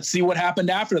 Let's see what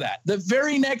happened after that. The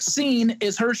very next scene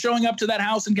is her showing up to that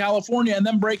house in California and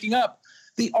them breaking up.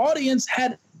 The audience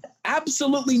had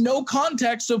absolutely no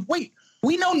context of, wait,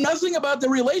 we know nothing about the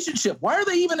relationship. Why are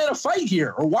they even in a fight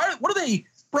here? Or what are they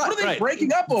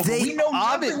breaking up over? We know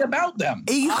nothing about them.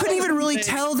 You couldn't even really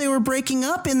tell they were breaking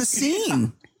up in the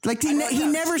scene. Like he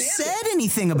never said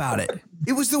anything about it.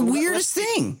 It was the weirdest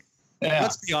thing. Yeah.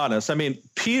 Let's be honest. I mean,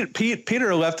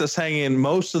 Peter left us hanging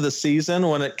most of the season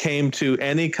when it came to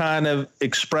any kind of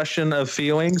expression of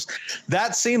feelings.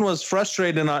 That scene was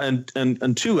frustrating on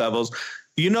two levels.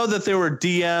 You know that there were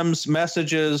DMs,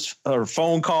 messages, or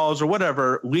phone calls or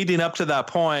whatever leading up to that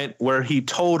point where he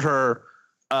told her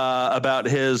about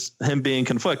him being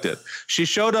conflicted. She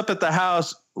showed up at the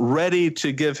house ready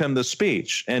to give him the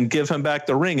speech and give him back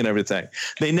the ring and everything.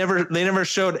 They never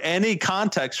showed any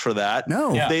context for that.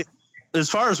 No. Yeah. They, as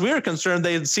far as we were concerned,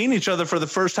 they had seen each other for the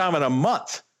first time in a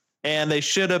month, and they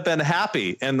should have been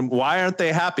happy. And why aren't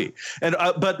they happy? And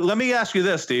but let me ask you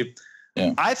this, Steve.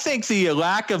 Yeah. I think the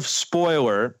lack of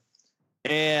spoiler,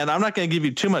 and I'm not going to give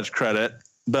you too much credit,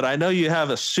 but I know you have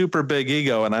a super big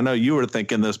ego, and I know you were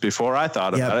thinking this before I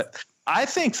thought about it. I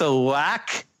think the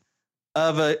lack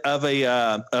of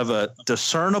a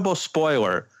discernible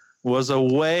spoiler was a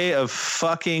way of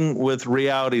fucking with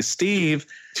reality Steve.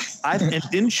 And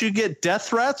didn't you get death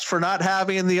threats for not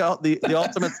having the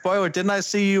ultimate spoiler? Didn't I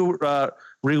see you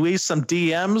release some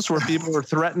DMs where people were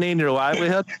threatening your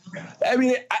livelihood? I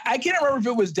mean, I can't remember if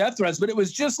it was death threats, but it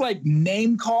was just like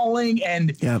name calling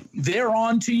and they're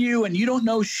on to you and you don't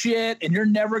know shit and you're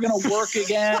never going to work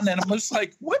again. And I'm just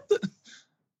like, what the?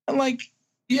 I'm like,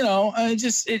 you know, I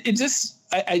just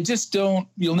don't,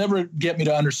 you'll never get me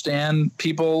to understand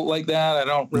people like that. I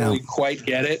don't really quite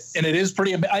get it. And it is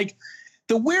pretty, like,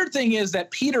 the weird thing is that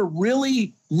Peter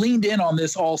really leaned in on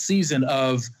this all season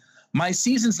of my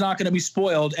season's not going to be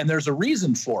spoiled and there's a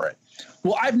reason for it.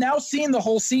 Well, I've now seen the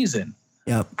whole season.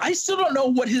 Yep. I still don't know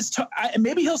what his,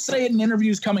 maybe he'll say it in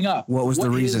interviews coming up. What was the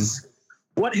reason?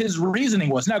 What his reasoning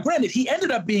was. Now, granted, he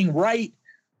ended up being right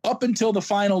up until the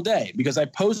final day because I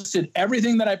posted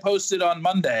everything that I posted on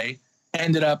Monday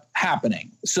ended up happening.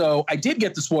 So I did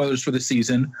get the spoilers for the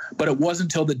season, but it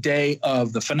wasn't until the day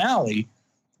of the finale.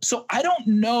 So I don't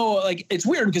know, like, it's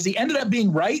weird because he ended up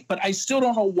being right, but I still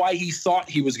don't know why he thought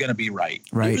he was going to be right.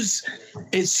 Right.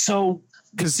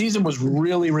 The season was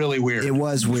really, really weird. It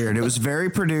was weird. It was very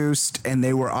produced, and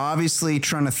they were obviously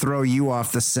trying to throw you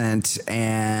off the scent,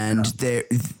 and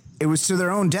it was to their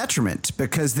own detriment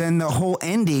because then the whole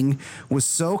ending was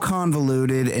so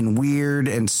convoluted and weird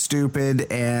and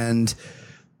stupid and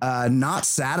not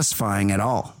satisfying at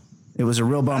all. It was a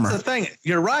real bummer. That's the thing.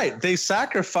 You're right. They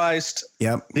sacrificed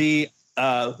the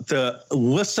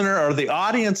listener or the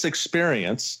audience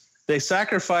experience. They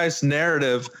sacrificed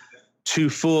narrative to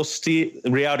fool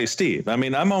reality Steve. I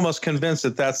mean, I'm almost convinced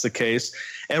that that's the case.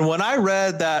 And when I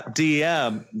read that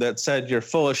DM that said you're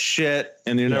full of shit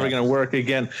and you're never going to work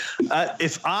again,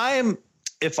 if I'm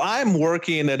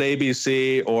working at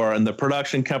ABC or in the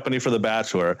production company for The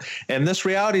Bachelor, and this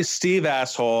reality Steve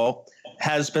asshole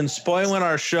has been spoiling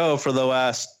our show for the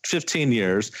last 15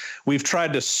 years, we've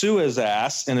tried to sue his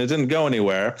ass and it didn't go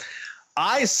anywhere.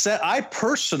 I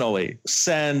personally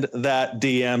send that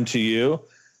DM to you.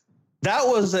 That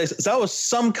was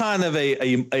some kind of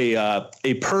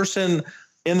a person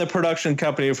in the production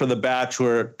company for The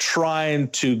Bachelor trying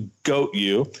to goat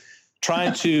you,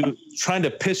 trying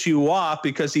to piss you off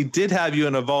because he did have you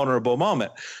in a vulnerable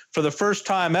moment. For the first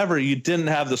time ever, you didn't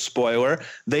have the spoiler.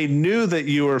 They knew that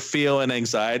you were feeling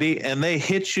anxiety, and they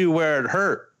hit you where it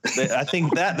hurt. I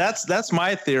think that's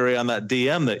my theory on that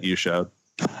DM that you showed.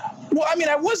 Well, I mean,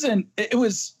 I wasn't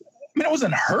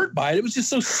hurt by it. It was just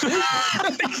so stupid.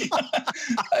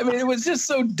 I mean, it was just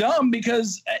so dumb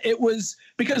because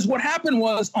what happened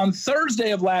was on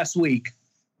Thursday of last week,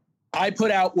 I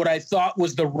put out what I thought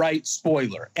was the right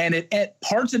spoiler, and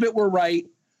parts of it were right.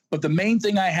 But the main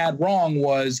thing I had wrong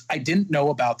was I didn't know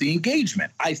about the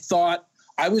engagement. I thought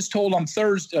I was told on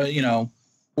Thursday,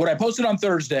 what I posted on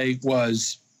Thursday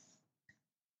was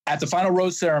at the final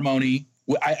rose ceremony,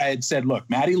 I had said, look,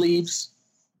 Maddie leaves.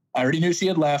 I already knew she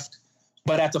had left.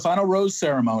 But at the final rose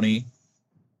ceremony,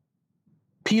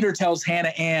 Peter tells Hannah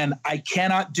Ann, I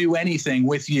cannot do anything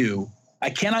with you. I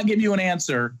cannot give you an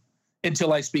answer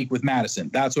until I speak with Madison.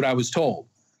 That's what I was told.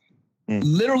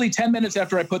 Literally 10 minutes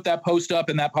after I put that post up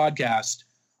in that podcast,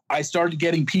 I started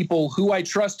getting people who I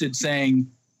trusted saying,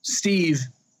 Steve,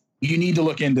 you need to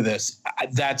look into this.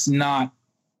 That's not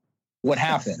what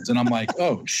happens. And I'm like,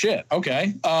 oh, shit.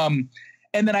 Okay. And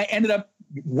then I ended up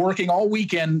working all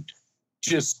weekend,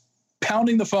 just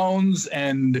pounding the phones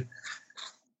and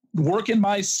working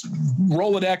my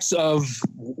Rolodex of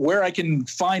where I can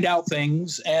find out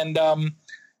things. And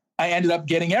I ended up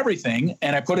getting everything,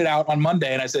 and I put it out on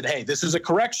Monday, and I said, hey, this is a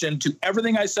correction to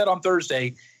everything I said on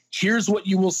Thursday. Here's what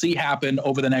you will see happen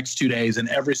over the next 2 days, and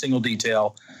every single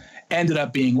detail ended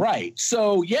up being right.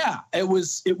 So yeah, it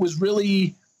was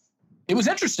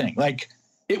interesting. Like,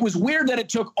 it was weird that it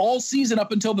took all season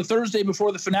up until the Thursday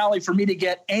before the finale for me to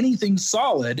get anything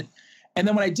solid. And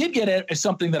then when I did get it as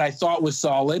something that I thought was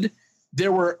solid,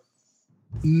 there were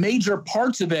major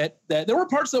parts of it that there were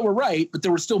parts that were right, but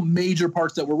there were still major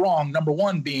parts that were wrong. Number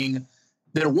one being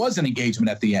there was an engagement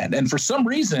at the end. And for some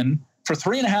reason, for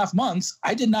 3.5 months,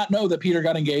 I did not know that Peter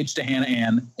got engaged to Hannah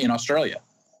Ann in Australia.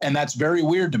 And that's very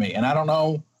weird to me. And I don't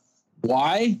know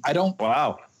Why? I don't.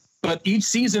 Wow. But each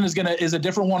season is a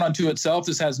different one unto itself.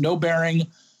 This has no bearing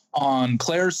on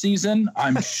Claire's season.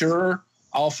 I'm sure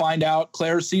I'll find out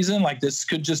Claire's season. Like, this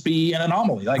could just be an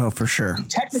anomaly. Like, for sure.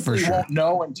 Technically, won't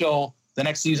know until the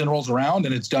next season rolls around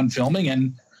and it's done filming,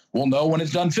 and we'll know when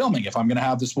it's done filming if I'm going to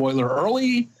have the spoiler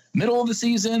early, middle of the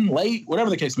season, late, whatever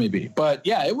the case may be. But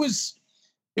yeah, it was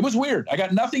weird. I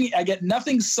get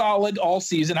nothing solid all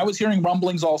season. I was hearing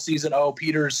rumblings all season. Oh,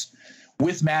 Peter's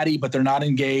with Maddie, but they're not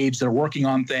engaged. They're working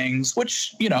on things,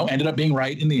 which, ended up being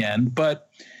right in the end. But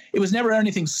it was never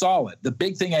anything solid. The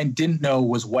big thing I didn't know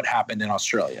was what happened in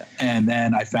Australia. And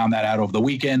then I found that out over the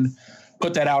weekend,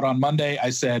 put that out on Monday. I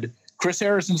said, Chris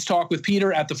Harrison's talk with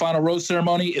Peter at the final rose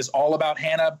ceremony is all about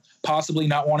Hannah possibly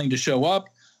not wanting to show up.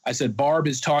 I said, Barb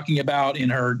is talking about in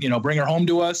her, bring her home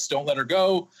to us. Don't let her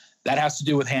go. That has to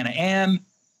do with Hannah Ann.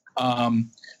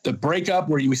 The breakup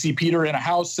where you see Peter in a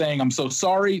house saying, I'm so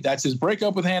sorry. That's his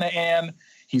breakup with Hannah Ann.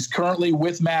 He's currently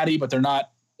with Maddie, but they're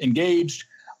not engaged.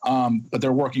 But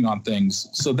they're working on things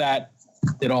so that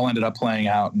it all ended up playing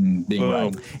out and being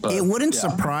right. But, it wouldn't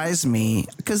surprise me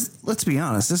because, let's be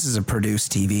honest, this is a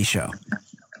produced TV show.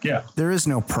 Yeah. There is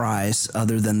no prize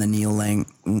other than the Neil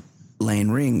Lane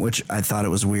ring, which I thought it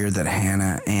was weird that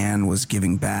Hannah Ann was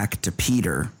giving back to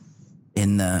Peter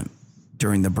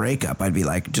during the breakup. I'd be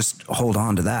like, just hold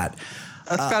on to that.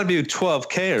 That's got to be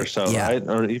 $12,000 or so, right?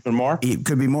 Or even more? It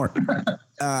could be more.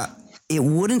 It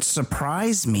wouldn't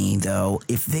surprise me, though,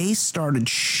 if they started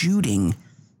shooting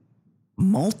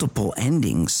multiple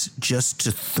endings just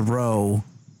to throw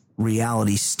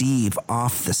Reality Steve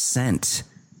off the scent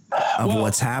of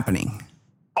what's happening.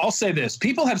 I'll say this.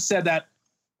 People have said that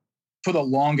for the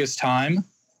longest time.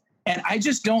 And I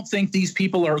just don't think these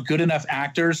people are good enough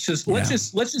actors. Let's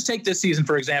just take this season,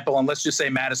 for example, and let's just say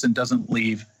Madison doesn't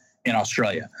leave in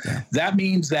Australia. Yeah. That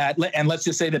means that, and let's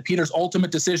just say that Peter's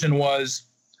ultimate decision was,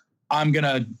 I'm going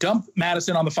to dump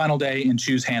Madison on the final day and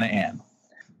choose Hannah Ann.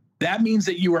 That means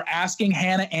that you are asking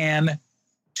Hannah Ann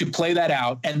to play that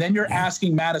out. And then you're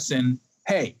asking Madison,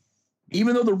 hey,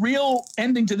 even though the real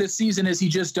ending to this season is he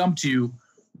just dumped you,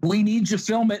 we need to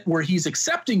film it where he's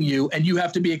accepting you and you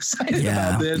have to be excited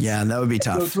about this. Yeah, that would be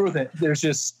tough. Go through with it.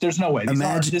 There's no way.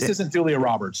 This isn't Julia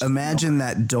Roberts. Imagine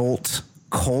that dolt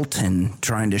Colton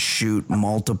trying to shoot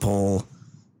multiple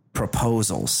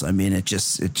proposals. I mean, it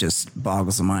just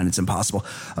boggles the mind. It's impossible.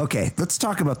 Okay, let's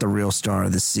talk about the real star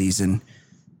of this season.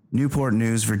 Newport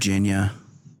News, Virginia.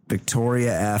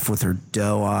 Victoria F. with her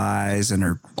doe eyes and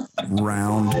her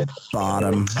round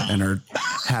bottom and her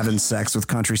having sex with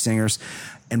country singers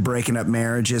and breaking up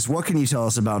marriages. What can you tell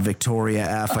us about Victoria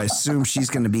F? I assume she's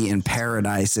going to be in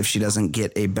paradise if she doesn't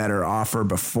get a better offer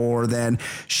before then.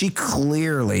 She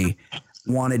clearly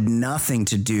wanted nothing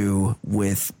to do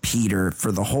with Peter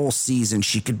for the whole season.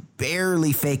 She could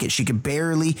barely fake it. She could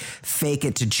barely fake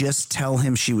it to just tell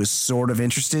him she was sort of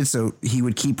interested so he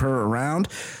would keep her around.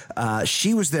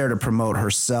 She was there to promote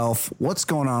herself. What's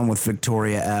going on with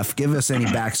Victoria F? Give us any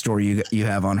backstory you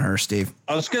have on her, Steve.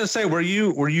 I was going to say, were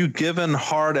you given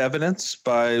hard evidence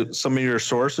by some of your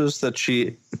sources that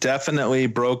she definitely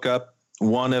broke up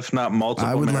one, if not multiple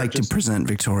I would marriages? like to present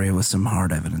Victoria with some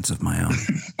hard evidence of my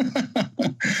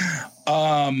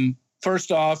own.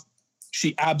 First off,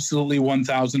 she absolutely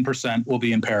 1000% will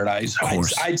be in paradise.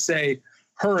 I'd say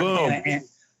her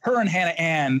and Hannah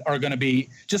Ann are going to be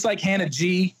just like Hannah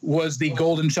G was the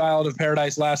golden child of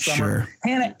paradise last summer.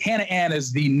 Hannah Ann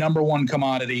is the number one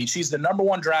commodity. She's the number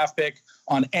one draft pick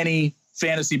on any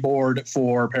fantasy board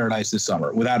for paradise this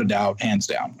summer, without a doubt, hands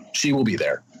down. She will be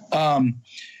there.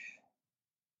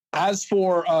 As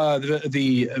for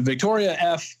the Victoria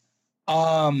F,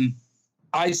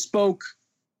 I spoke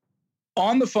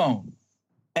on the phone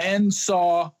and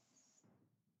saw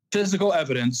physical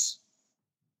evidence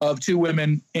of two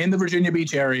women in the Virginia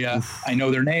Beach area. Oof. I know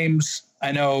their names.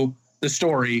 I know the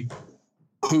story,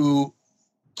 who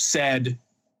said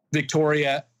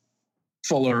Victoria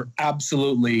Fuller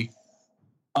absolutely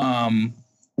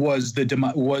was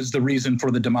the reason for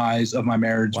the demise of my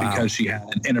marriage. Wow. Because she had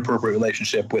an inappropriate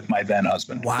relationship with my then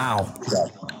husband. Wow.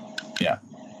 Yeah.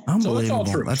 Unbelievable. So that's all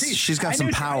true. She's got some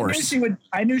powers.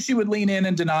 I knew she would lean in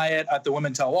and deny it at the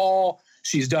Women Tell All.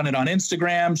 She's done it on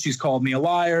Instagram. She's called me a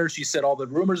liar. She said all the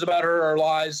rumors about her are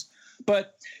lies.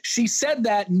 But she said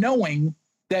that knowing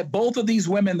that both of these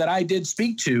women that I did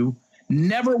speak to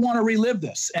never want to relive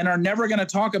this and are never going to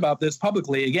talk about this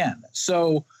publicly again.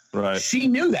 So She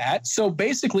knew that. So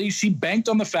basically, she banked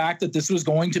on the fact that this was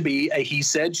going to be a he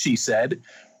said, she said.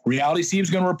 Reality Steve's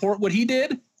going to report what he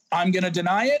did. I'm going to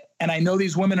deny it. And I know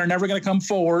these women are never going to come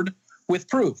forward with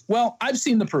proof. Well, I've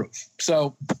seen the proof.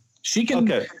 So she can.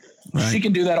 Okay. She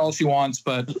can do that all she wants,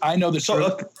 but I know the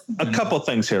truth. A couple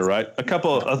things here, right? A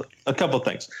couple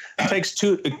things.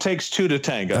 It takes two to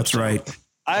tango. That's right.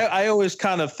 I always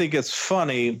kind of think it's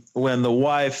funny when the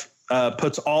wife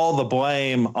puts all the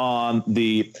blame on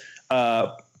the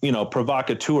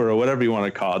provocateur or whatever you want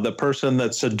to call it, the person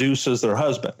that seduces their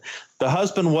husband. The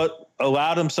husband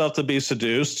allowed himself to be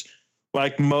seduced,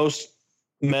 like most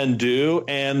men do,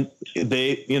 and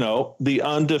they, the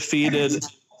undefeated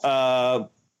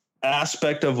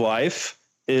aspect of life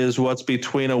is what's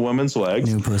between a woman's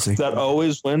legs. New pussy. That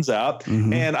always wins out.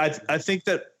 Mm-hmm. And I think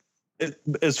that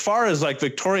as far as like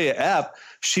Victoria Epp,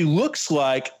 she looks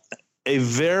like a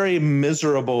very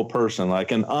miserable person,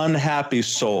 like an unhappy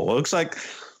soul. It looks like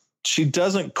she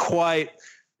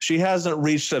hasn't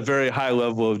reached a very high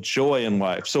level of joy in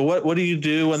life. So what do you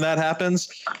do when that happens?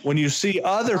 When you see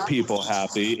other people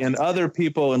happy and other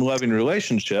people in loving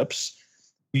relationships,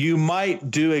 you might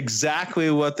do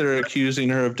exactly what they're accusing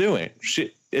her of doing.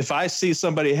 If I see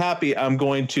somebody happy, I'm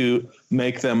going to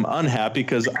make them unhappy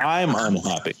because I'm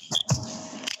unhappy.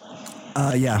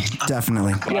 Yeah,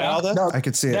 definitely. Yeah, I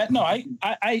could see it.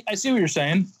 I see what you're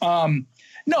saying.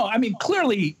 No, I mean,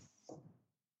 clearly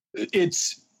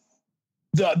it's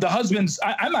the husbands.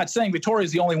 I'm not saying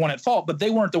Victoria's the only one at fault, but they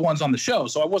weren't the ones on the show,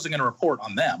 so I wasn't going to report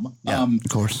on them. Yeah, of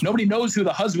course. Nobody knows who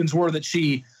the husbands were that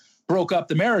she broke up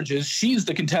the marriages. She's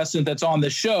the contestant that's on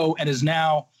this show and is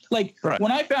now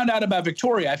when I found out about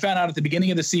Victoria, I found out at the beginning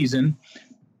of the season,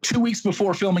 2 weeks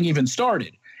before filming even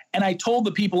started. And I told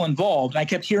the people involved, and I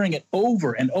kept hearing it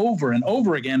over and over and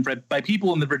over again by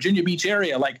people in the Virginia Beach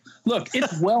area. Like, look,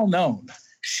 it's well known.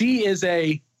 She is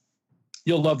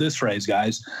you'll love this phrase,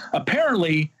 guys.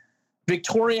 Apparently,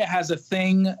 Victoria has a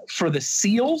thing for the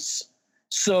seals.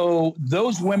 So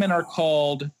those women are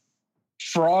called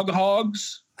frog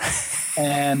hogs.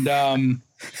 And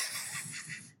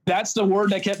that's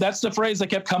the phrase that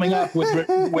kept coming up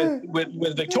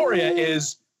with Victoria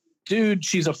is, dude,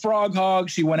 she's a frog hog.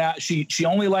 She went out. She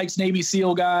only likes Navy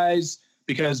SEAL guys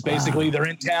because basically they're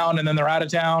in town and then they're out of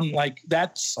town. Like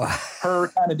that's her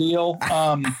kind of deal.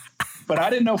 But I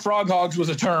didn't know frog hogs was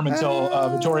a term until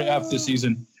Victoria F this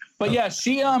season. But yeah,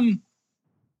 she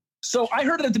so I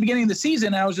heard it at the beginning of the season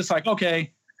and I was just like,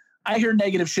 okay, I hear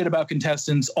negative shit about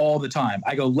contestants all the time.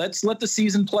 I go, let's let the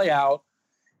season play out.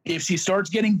 If she starts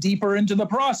getting deeper into the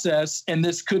process and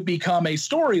this could become a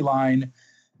storyline,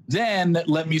 then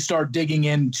let me start digging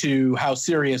into how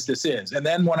serious this is. And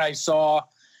then when I saw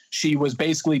she was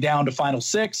basically down to final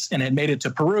 6 and had made it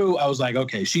to Peru, I was like,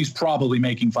 okay, she's probably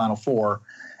making final 4.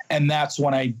 And that's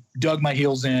when I dug my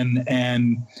heels in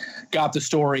and got the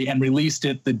story and released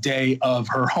it the day of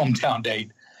her hometown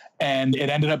date. And it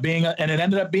ended up being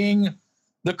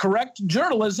the correct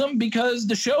journalism because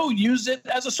the show used it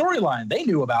as a storyline. They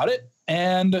knew about it.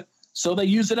 And so they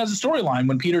used it as a storyline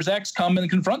when Peter's ex comes and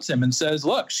confronts him and says,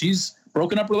 look, she's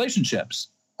broken up relationships.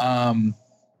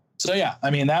 So yeah, I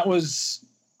mean, that was.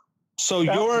 So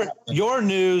your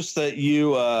news that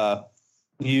you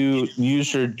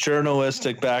use your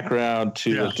journalistic background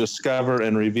to discover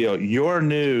and reveal, your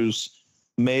news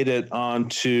made it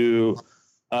onto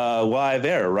live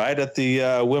air, right? At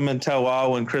the Women Tell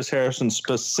All when Chris Harrison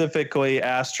specifically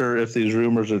asked her if these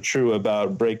rumors are true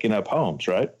about breaking up homes,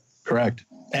 right? Correct.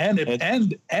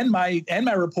 And my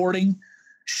reporting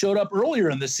showed up earlier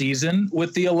in the season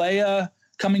with the Alea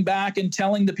coming back and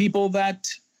telling the people that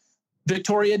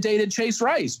Victoria dated Chase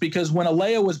Rice, because when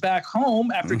Alea was back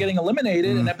home after getting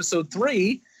eliminated in episode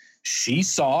 3, she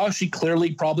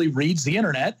clearly probably reads the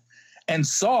internet and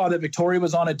saw that Victoria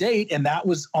was on a date. And that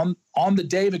was on the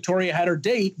day Victoria had her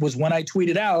date was when I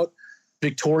tweeted out,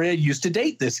 Victoria used to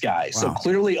date this guy. Wow. So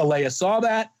clearly Alea saw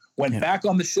that, went back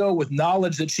on the show with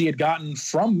knowledge that she had gotten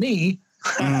from me.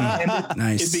 And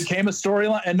it became a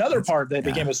storyline. Another part that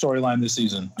became a storyline this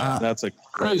season. That's a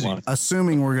crazy one.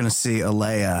 Assuming we're going to see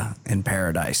Alea in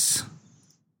Paradise.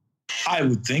 I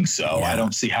would think so. Yeah. I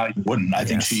don't see how you wouldn't. I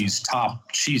think she's top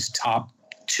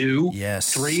 2,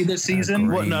 3 this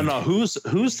season. Well, no. Who's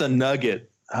the Nugget?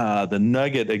 The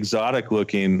Nugget exotic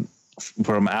looking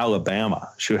from Alabama.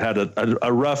 She had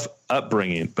a rough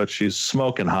upbringing, but she's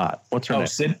smoking hot. What's her name?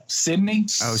 Sydney.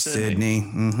 Oh, Sydney.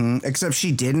 Mm-hmm. Except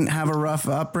she didn't have a rough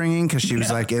upbringing because she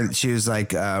was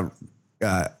like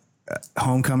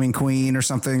homecoming queen or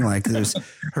something. Like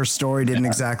her story didn't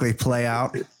exactly play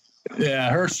out.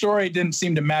 Yeah, her story didn't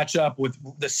seem to match up with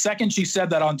the second she said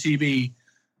that on TV.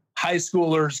 High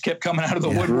schoolers kept coming out of the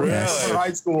woodwork for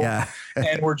high school,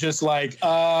 and we're just like,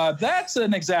 that's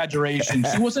an exaggeration.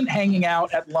 She wasn't hanging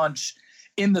out at lunch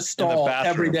in the stall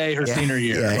every day her senior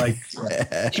year. Like,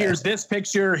 here's this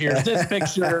picture,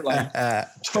 like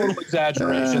total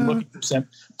exaggeration,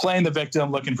 playing the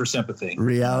victim, looking for sympathy.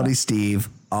 Reality Steve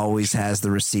always has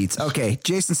the receipts. Okay,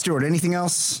 Jason Stewart, anything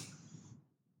else?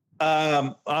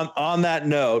 On that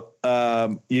note,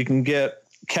 you can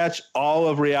catch all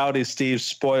of Reality Steve's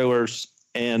spoilers.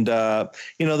 And,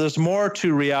 there's more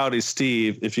to Reality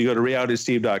Steve. If you go to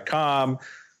realitysteve.com,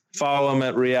 follow him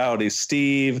at Reality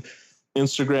Steve,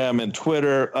 Instagram and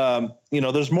Twitter.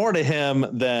 There's more to him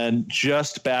than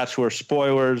just Bachelor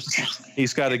spoilers.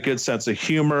 He's got a good sense of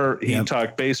humor. He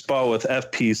talked baseball with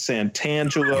FP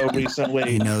Santangelo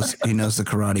recently. He knows the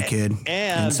Karate Kid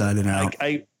inside and out.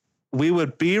 We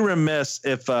would be remiss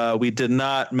if we did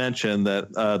not mention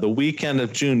that the weekend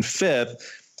of June 5th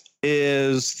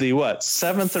is the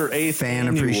 7th or 8th Fan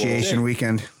Appreciation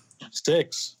Weekend.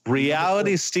 6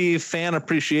 Reality Steve Fan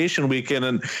Appreciation Weekend.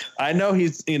 And I know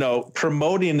he's,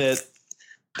 promoting it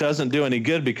doesn't do any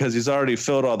good because he's already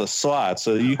filled all the slots.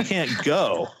 So you can't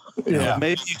go.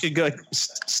 Maybe you could go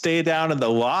stay down in the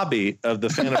lobby of the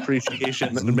Fan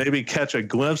Appreciation and maybe catch a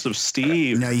glimpse of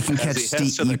Steve. No, you can catch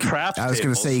Steve. I was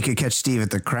going to say you could catch Steve at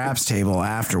the craps table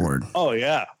afterward. Oh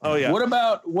yeah. What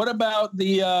about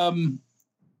the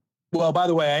well, by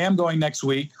the way, I am going next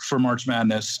week for March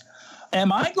Madness. Am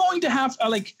I going to have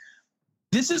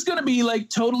this is going to be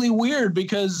totally weird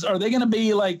because are they going to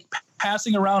be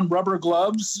passing around rubber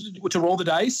gloves to roll the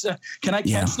dice? Can I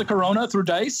catch the corona through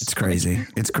dice? It's crazy.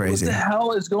 What the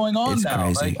hell is going on now?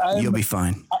 It's crazy. You'll be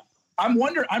fine.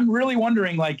 I'm really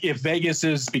wondering if Vegas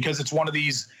is, because it's one of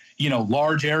these,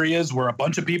 large areas where a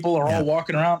bunch of people are all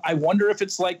walking around. I wonder if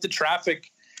it's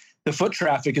the foot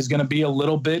traffic is going to be a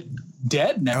little bit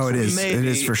dead next week. It is. It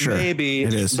is for sure. Maybe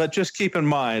it is. But just keep in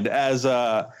mind, as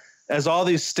all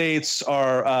these states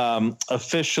are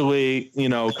officially,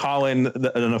 calling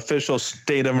an official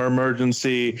state of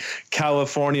emergency,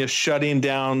 California shutting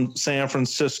down San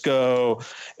Francisco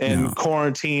and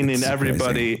quarantining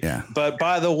everybody. Yeah. But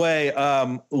by the way,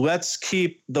 let's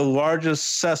keep the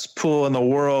largest cesspool in the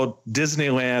world,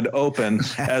 Disneyland, open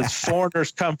as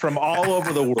foreigners come from all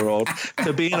over the world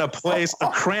to be in a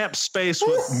cramped space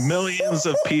with millions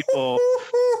of people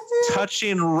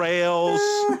touching rails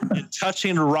and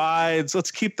touching rides.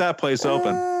 Let's keep that place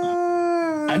open.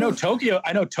 I know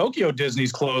Tokyo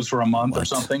Disney's closed for a month or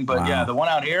something, but the one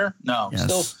out here,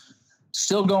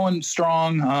 still going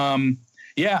strong.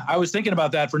 I was thinking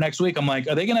about that for next week. I'm like,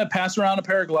 are they going to pass around a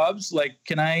pair of gloves?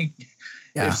 Can I,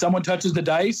 if someone touches the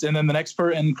dice and then the next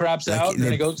person craps out, and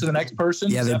then it goes to the next person?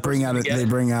 Yeah, they bring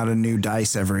out a new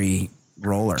dice every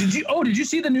roller. Did you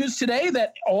see the news today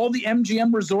that all the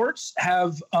MGM resorts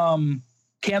have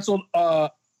canceled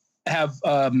all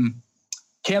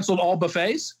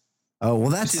buffets? Oh,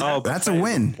 well, that's a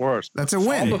win. That's a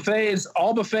win.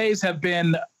 All buffets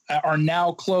are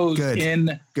now closed at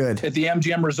the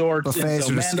MGM resorts. Buffets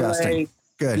are disgusting.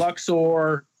 Good.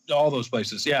 Luxor, all those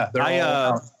places. Yeah, they're all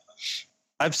out.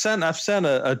 I've sent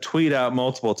a tweet out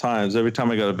multiple times. Every time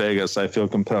I go to Vegas, I feel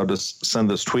compelled to send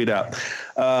this tweet out.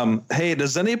 Hey,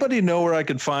 does anybody know where I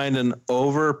could find an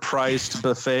overpriced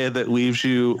buffet that leaves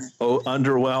you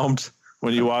underwhelmed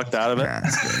when you walked out of it?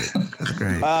 That's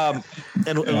great.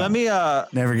 Let me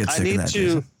never get sick of that.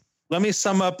 Jason. Let me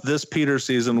sum up this Peter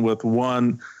season with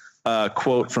one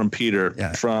quote from Peter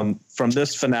from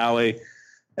this finale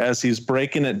as he's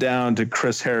breaking it down to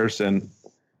Chris Harrison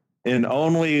in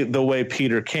only the way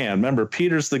Peter can. Remember,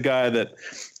 Peter's the guy that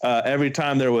every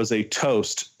time there was a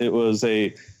toast, it was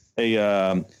an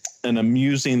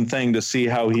amusing thing to see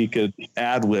how he could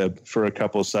ad lib for a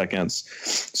couple of seconds.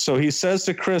 So he says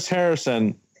to Chris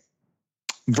Harrison,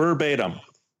 verbatim,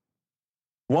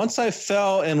 "Once I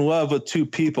fell in love with two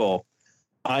people,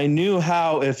 I knew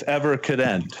how, if ever, could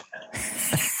end."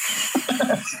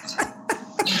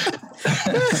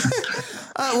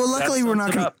 Well, luckily we're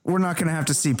not going to have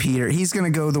to see Peter. He's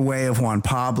going to go the way of Juan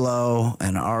Pablo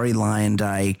and Ari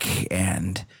Lyondike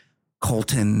and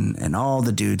Colton and all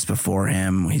the dudes before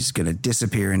him. He's going to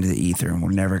disappear into the ether, and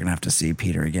we're never going to have to see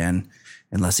Peter again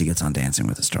unless he gets on Dancing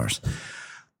with the Stars.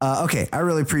 Okay, I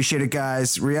really appreciate it,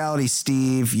 guys. Reality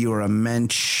Steve, you are a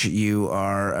mensch. You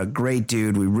are a great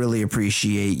dude. We really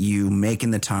appreciate you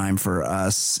making the time for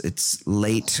us. It's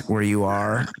late where you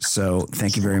are, so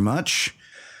thank you very much.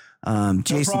 Jason,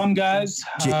 no problem, guys.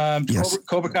 Yes.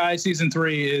 Cobra Kai season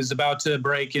 3 is about to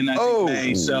break in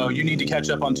May, so you need to catch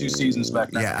up on 2 seasons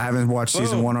back now. Yeah, I haven't watched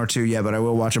season 1 or 2 yet, but I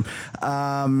will watch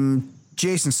them.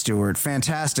 Jason Stewart,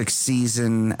 fantastic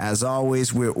season as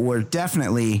always. We're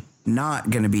definitely not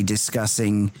going to be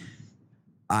discussing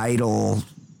Idol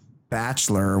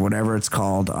Bachelor or whatever it's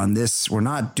called on this. We're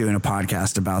not doing a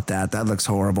podcast about that. That looks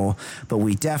horrible. But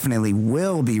we definitely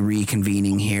will be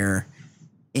reconvening here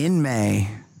in May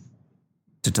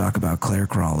to talk about Claire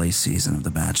Crawley's season of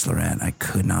The Bachelorette. I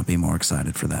could not be more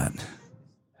excited for that.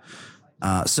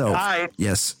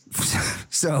 Yes.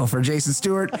 So for Jason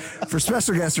Stewart, for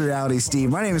special guest Reality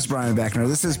Steve, my name is Brian Beckner.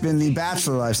 This has been The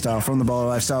Bachelor Lifestyle from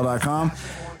theballerlifestyle.com.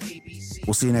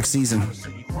 We'll see you next season.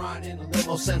 In a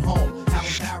limo sent home, have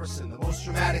embarrassing, the most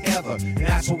dramatic ever, and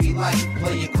that's what we like.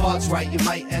 Play your cards right, you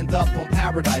might end up on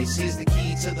paradise. Here's the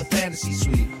key to the fantasy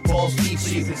suite. Balls deep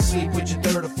so you can sleep with your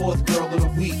third or fourth girl of the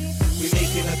week. We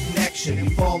making a connection, we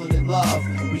falling in love.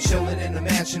 We chilling in a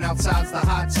mansion outside the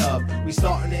hot tub. We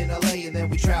starting in LA and then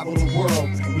we travel the world.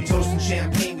 We toasting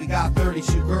champagne, we got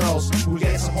 32 girls. Who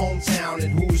gets a hometown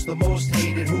and who's the most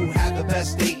hated? Who had the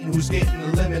best date and who's getting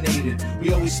eliminated?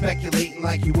 We always speculating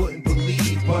like you wouldn't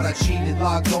believe, but I cheated,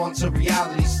 logged on to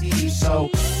Reality Steve. So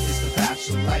it's the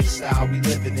Bachelor lifestyle we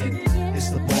living in. It's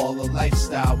the baller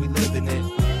lifestyle we living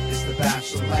in. It's the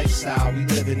Bachelor lifestyle we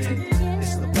living in.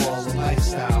 It's the baller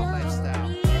lifestyle.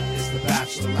 It's the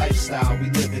Bachelor lifestyle we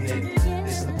living in.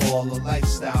 It's the baller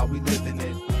lifestyle we living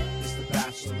in. It's the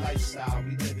Bachelor lifestyle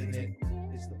we living in.